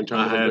Slender Yeah, Man I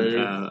turned her had. baby.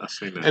 I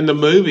seen that. And the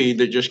movie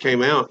that just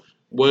came out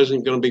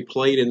wasn't going to be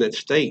played in that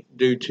state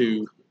due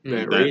to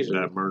that reason.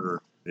 that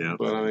murder. Yeah.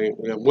 But I mean,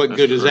 what That's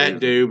good does crazy. that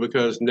do?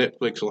 Because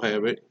Netflix will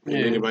have it, and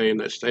Yeah. anybody in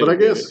that state. But I will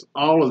get guess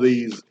all of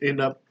these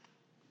end up.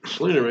 it.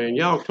 Slender Man,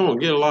 y'all, come on,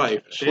 get a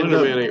life. Slender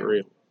up- Man ain't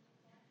real.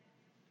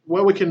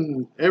 Well, we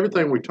can.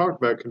 Everything we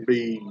talked about can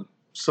be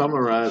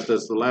summarized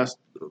as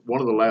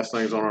one of the last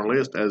things on our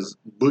list as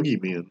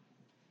boogeymen.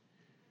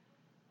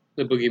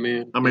 The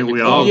boogeyman. I mean, The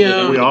we all closet Yeah.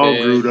 under we the all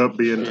bed. grew up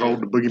being Yeah.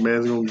 told the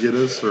boogeyman's gonna get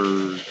us,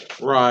 or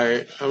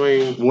Right. I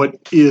mean, what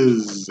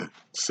is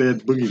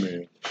said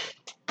boogeyman?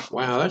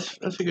 wow,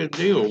 that's a good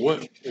deal.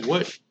 What?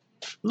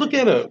 Look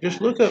up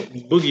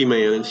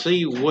Boogeyman and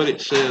see what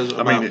it says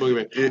about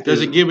Boogeyman.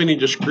 Does it give any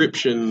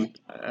description?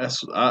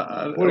 That's, What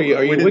are you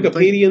we didn't think-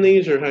 Wikipediaing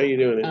these, or how you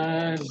doing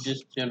it?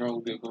 Just general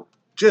Google.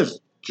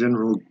 Just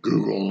general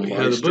Google. Yeah,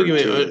 the meister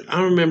Boogeyman. too.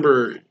 I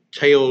remember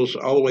tales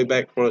all the way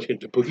back when I was getting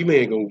the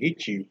Boogeyman gonna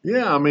get you.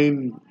 Yeah, I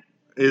mean,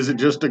 is it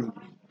just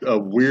a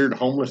weird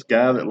homeless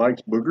guy that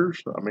likes boogers?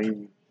 I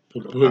mean,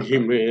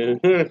 Boogeyman.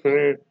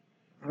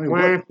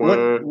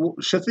 what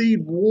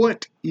Shatheed,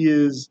 what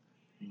is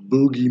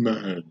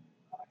boogeyman?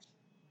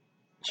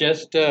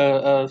 Just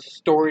a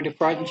story to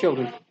frighten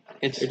children.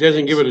 It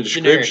doesn't give it a it's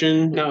generic.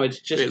 description. No, it's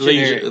just It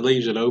leaves generic. it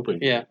leaves it open.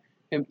 Yeah,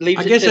 it leaves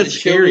I it guess to the that's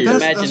children's scary.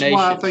 That's imagination.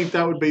 why I think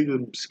that would be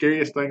the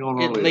scariest thing on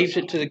our It list. leaves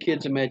it to the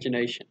kids'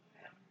 imagination.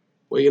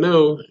 Well, you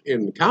know,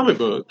 in comic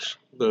books,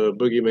 the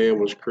Boogeyman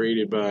was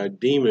created by a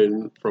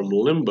demon from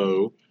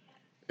Limbo,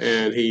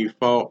 and he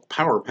fought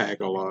Power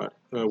Pack a lot,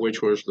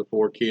 which was the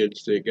 4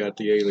 kids that got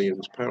the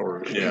aliens'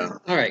 powers. Yeah.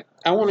 All right,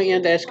 I want to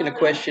end asking a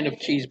question of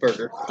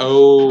Cheeseburger.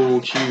 Oh,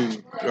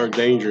 you are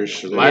dangerous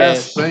for that.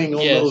 Last thing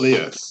on yes. the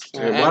list.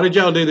 And why did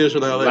y'all do this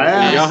without that?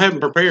 Last Y'all haven't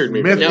prepared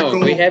me. for mythical- that.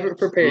 No, we haven't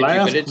prepared you,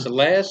 last but it's the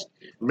last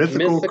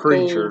Mythical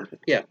creature.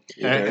 Yeah.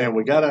 And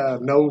we got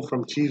to know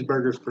from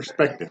Cheeseburger's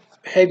perspective.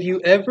 Have you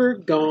ever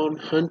gone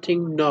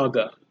hunting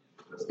naga?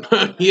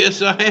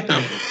 Yes, I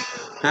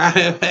have. I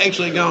have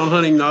actually gone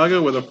hunting naga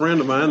with a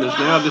friend of mine that's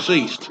now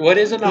deceased. What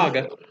is a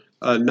naga?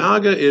 A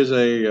naga is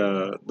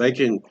they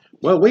can.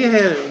 Well, we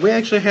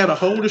actually had a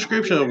whole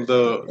description of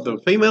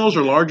the females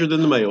are larger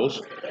than the males.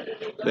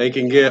 They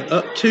can get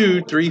up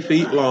to 3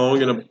 feet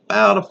long and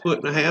about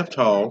 1.5 feet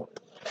tall.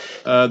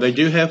 They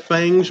do have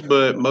fangs,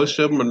 but most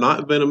of them are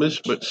not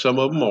venomous, but some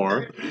of them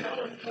are.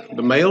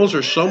 The males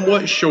are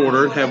somewhat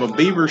shorter and have a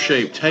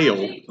beaver-shaped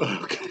tail.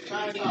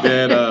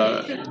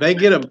 that they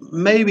get a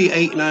maybe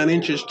 8-9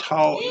 inches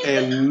tall,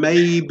 and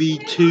maybe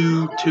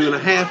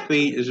 2.5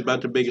 feet is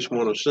about the biggest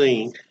one I've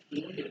seen.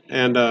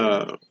 And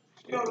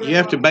you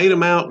have to bait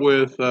them out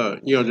with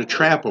to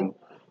trap them.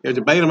 You have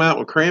to bait them out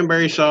with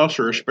cranberry sauce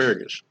or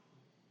asparagus.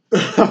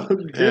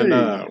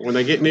 And when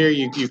they get near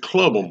you, you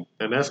club them.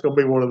 And that's going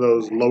to be one of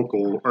those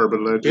local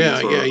urban legends.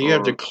 Yeah, you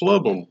have to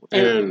club them.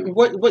 And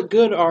what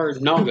good are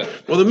naga?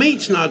 Well, the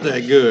meat's not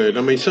that good.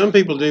 I mean, some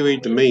people do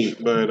eat the meat,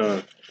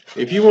 but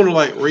if you want to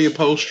like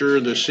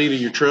reupholster the seat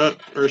of your truck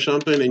or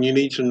something, and you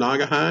need some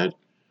naga hide,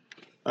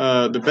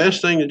 the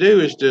best thing to do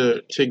is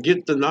to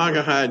get the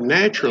naga hide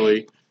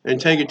naturally and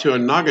take it to a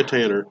naga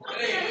tanner.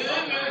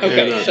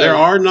 Okay, And, so there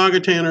are naga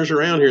tanners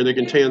around here that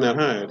can tan that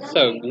hide.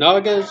 so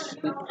nagas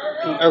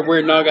are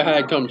where naga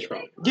hide comes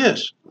from,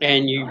 Yes,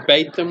 and you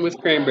bait them with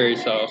cranberry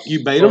sauce.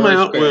 you bait or them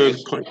out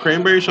asparagus. with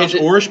cranberry sauce Is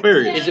it- or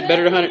asparagus. Is it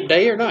better to hunt at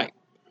day or night?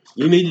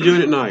 You need to do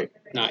it at night.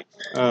 Night.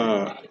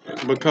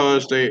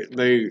 Because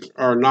they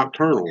are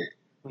nocturnal.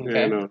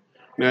 Okay. And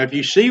now, if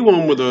you see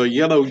one with a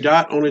yellow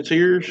dot on its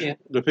ears, Yeah.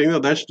 the female,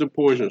 that's the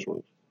poisonous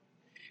one.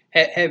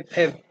 Have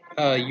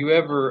you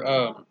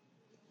ever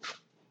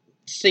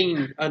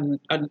seen an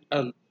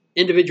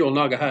individual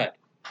naga hide?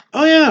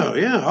 Oh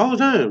yeah, all the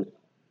time.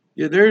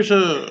 Yeah, there's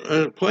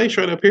a place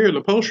right up here, the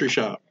upholstery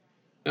shop,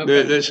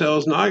 Okay. that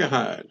sells naga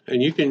hide,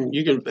 and you can,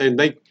 and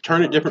they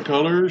turn it different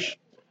colors,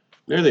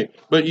 and everything.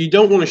 But you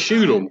don't want to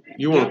shoot them.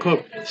 You want to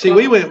cook. See,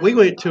 we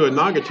went to a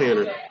naga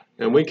tanner,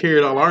 and we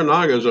carried all our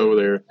nagas over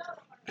there,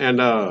 and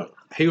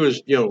he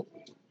was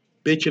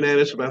bitching at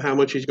us about how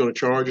much he's going to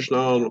charge us and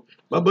all. And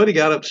my buddy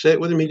got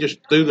upset with him. He just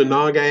threw the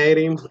naga at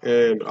him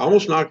and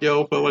almost knocked the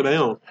old fella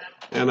down.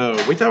 And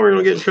we thought we were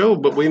going to get in trouble,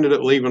 but we ended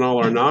up leaving all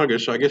our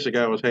nagas. So I guess the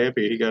guy was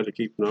happy he got to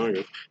keep the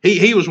nagas.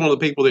 He was one of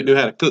the people that knew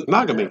how to cook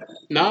naga meat.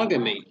 Naga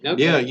meat.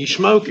 Okay. Yeah, you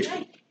smoke it.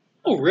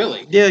 Oh,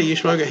 really? Yeah, you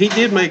smoke it. He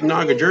did make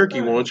naga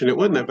jerky once, and it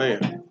wasn't that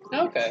bad.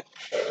 Okay.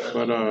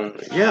 But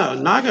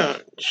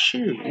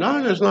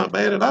naga's not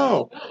bad at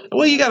all.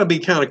 Well, you got to be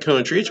kind of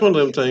country. It's one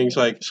of them things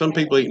like some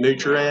people eat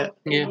Nutri-Rat.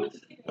 Yeah.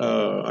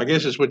 I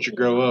guess it's what you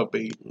grow up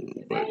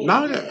eating. But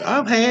naga,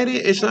 I've had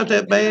it. It's not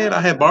that bad.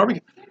 I had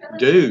barbecue.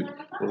 Dude,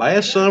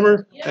 last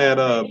summer at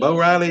Bo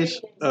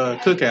Riley's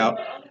cookout,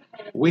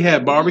 we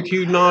had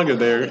barbecued naga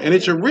there, and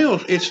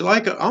it's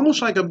like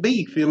almost like a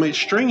beef. I mean, it's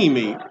stringy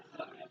meat.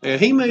 And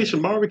he made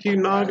some barbecue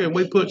naga, and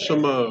we put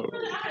some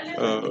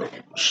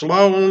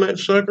slaw on that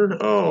sucker.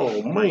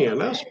 Oh man,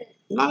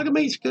 naga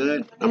meat's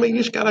good. I mean,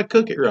 you just gotta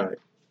cook it right.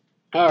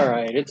 All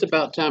right. It's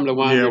about time to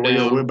wind Yeah, her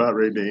down. we're about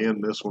ready to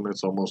end this one.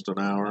 It's almost an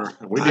hour.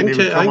 We I didn't can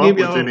even tell- I come can up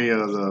give with y'all- any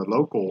of the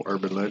local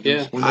urban legends.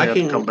 Yeah. We may I have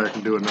can- to come back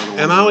and do another one.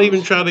 And of I'll those.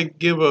 even try to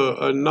give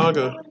a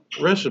naga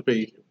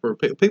recipe for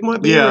people.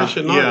 Might be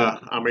interested in naga.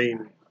 Yeah. I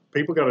mean,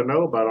 people got to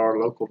know about our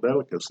local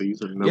delicacies,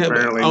 and Yeah, but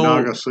apparently on-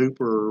 naga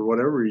soup or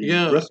whatever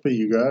Yeah. recipe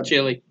you got.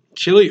 Chili.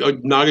 Chili,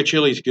 naga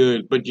chili's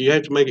good, but you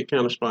have to make it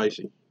kind of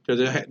spicy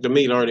because the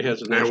meat already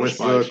has a And natural with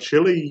the spice.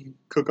 chili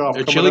cook-off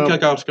The coming chili up,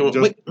 cook-off's coming.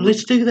 just- Wait,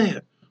 let's do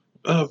that.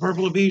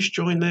 Verbal Abuse,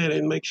 join that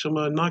and make some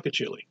naga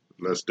chili.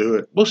 let's do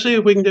it. We'll see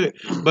if we can do it.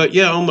 But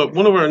yeah, on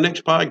one of our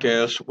next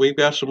podcasts, we've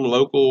got some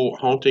local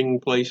haunting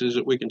places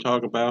that we can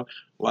talk about,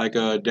 like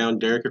down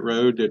Derrickett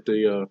Road at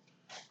the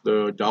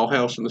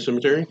dollhouse in the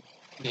cemetery.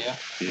 Yeah.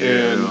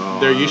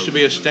 And there used to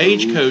be a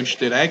stagecoach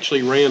that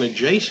actually ran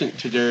adjacent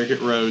to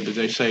Derrickett Road that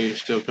they say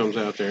still comes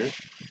out there.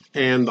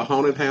 And the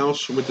haunted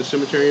house with the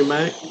cemetery in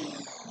back.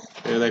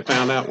 And they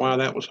found out why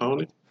that was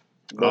haunted.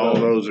 All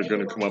those are going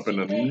to come up in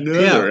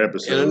another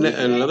episode. In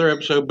another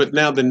episode. But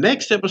now the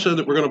next episode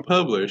that we're going to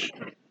publish.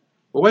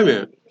 Well, wait a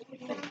minute.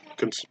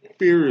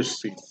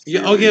 Conspiracy.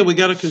 Yeah. Oh, yeah. We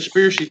got a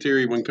conspiracy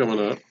theory one coming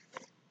up.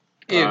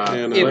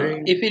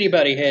 If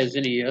anybody has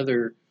any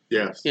other,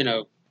 Yes.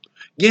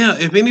 Yeah.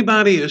 If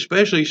anybody,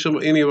 especially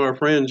any of our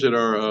friends that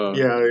are.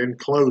 In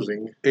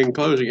closing, In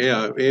closing,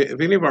 yeah.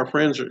 If any of our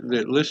friends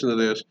that listen to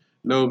this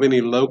know of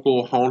any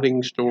local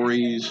haunting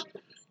stories,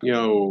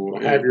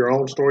 have your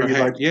own story you'd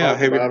like to talk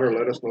have about or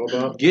let us know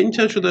about. get in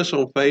touch with us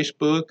on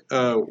Facebook.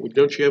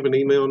 Don't you have an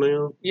email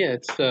now? yeah,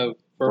 it's verbal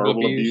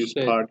Verbal abuse.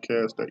 Abuse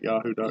Podcast at Is it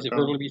yahoo.com.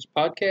 verbal abuse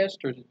podcast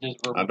or is it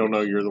just verbal? I don't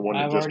know. You're the one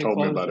that I've just already told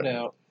me closed about it.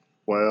 out.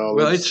 Well,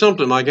 it's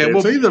something like that.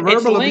 It's Well, either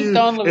it's Verbal linked Abuse.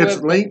 on the It's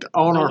web- linked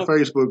on our the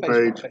Facebook Facebook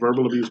page, page.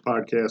 Verbal Abuse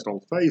Podcast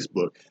on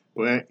Facebook.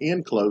 Well,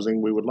 in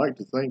closing, we would like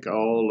to thank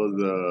all of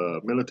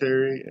the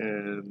military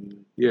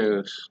and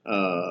yes.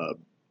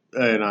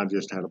 I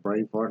just had a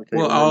brain fart. and can't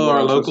Well, remember all what our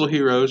else I local said.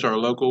 heroes, our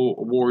local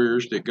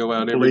warriors that go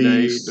out every day,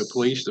 Police. the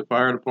police, the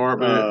fire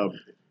department, Uh,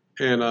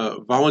 and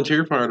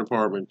volunteer fire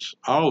departments,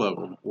 all of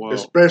them. Well,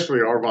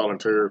 especially our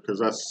volunteer, because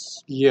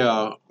that's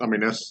yeah.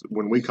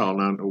 when we call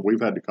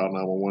we've had to call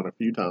 911 a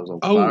few times on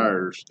Oh.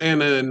 fires.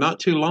 And not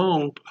too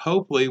long,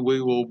 hopefully,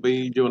 we will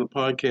be doing a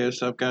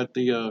podcast. I've got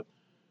the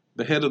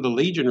head of the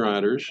Legion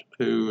Riders,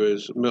 who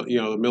is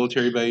the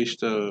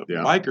military-based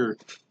biker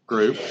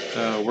group.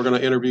 We're going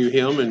to interview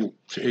him, and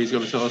he's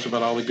going to tell us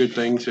about all the good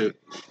things that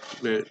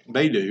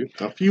they do.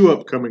 A few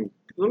upcoming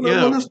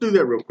Yeah. Let's do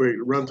that real quick.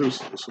 Run through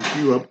some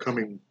few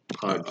upcoming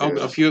podcasts.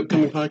 A few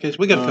upcoming podcasts.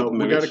 We got a couple We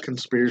minutes. got a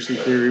conspiracy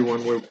theory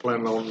one we're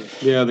planning on,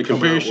 Yeah, the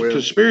coming up with.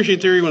 conspiracy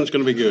theory one's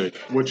going to be good.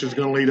 which is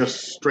going to lead us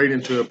straight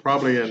into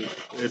probably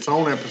its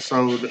own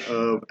episode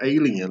of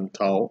Alien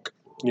Talk.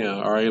 Yeah,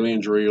 our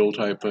aliens real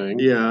type thing.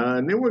 Yeah,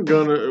 and then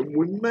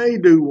we may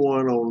do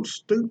one on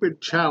stupid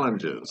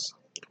challenges.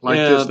 Like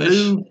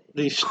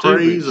these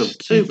craze of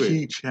stupid.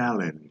 Kiki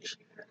challenge.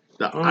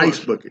 The Oh. ice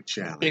bucket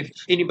challenge. If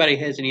anybody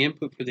has any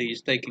input for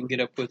these, they can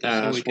get up with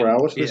us. That's we can, where I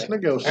was yeah.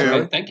 listening to go, Okay,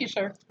 sir. thank you,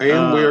 sir.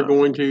 And we are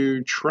going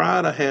to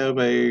try to have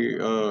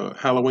a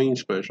Halloween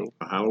special.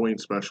 A Halloween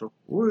special.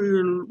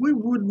 We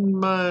wouldn't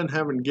mind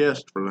having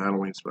guests for the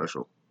Halloween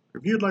special.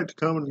 If you'd like to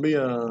come and be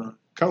a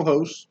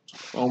co-host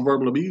on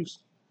Verbal Abuse,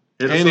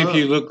 hit us And if up.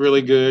 you look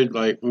really good,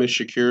 like Miss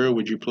Shakira,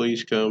 would you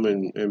please come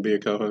and be a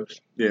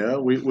co-host? Yeah,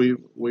 we've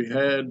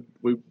been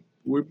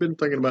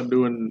thinking about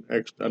doing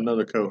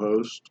another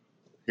co-host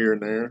here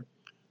and there.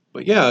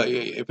 But yeah,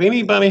 if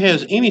anybody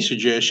has any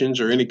suggestions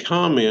or any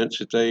comments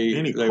that they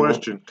Any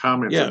question,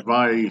 comments, Yeah.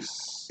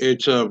 advice,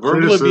 it's a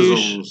verbal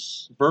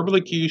abuse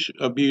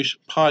criticisms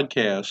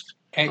podcast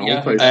At On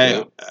Yahoo.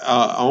 Facebook.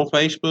 on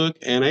Facebook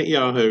and at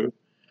Yahoo.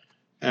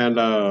 And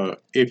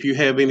if you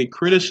have any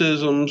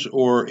criticisms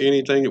or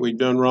anything that we've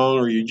done wrong,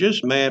 or you're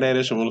just mad at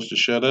us and want us to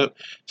shut up,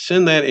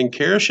 send that in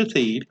Kara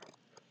Shatid,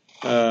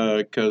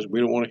 because we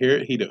don't want to hear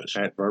it. He does.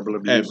 at Verbal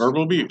Abuse At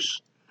Verbal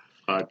Abuse.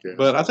 podcast.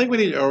 But I think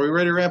are we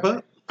ready to wrap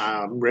up?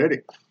 I'm ready.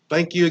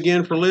 Thank you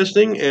again for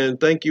listening, and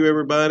thank you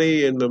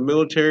everybody in the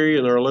military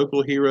and our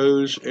local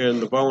heroes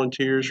and the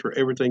volunteers for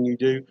everything you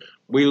do.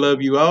 We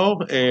love you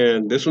all,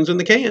 and this one's in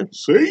the can.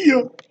 See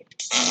ya.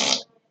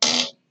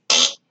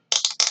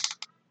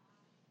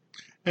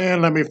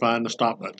 And let me find the stop button.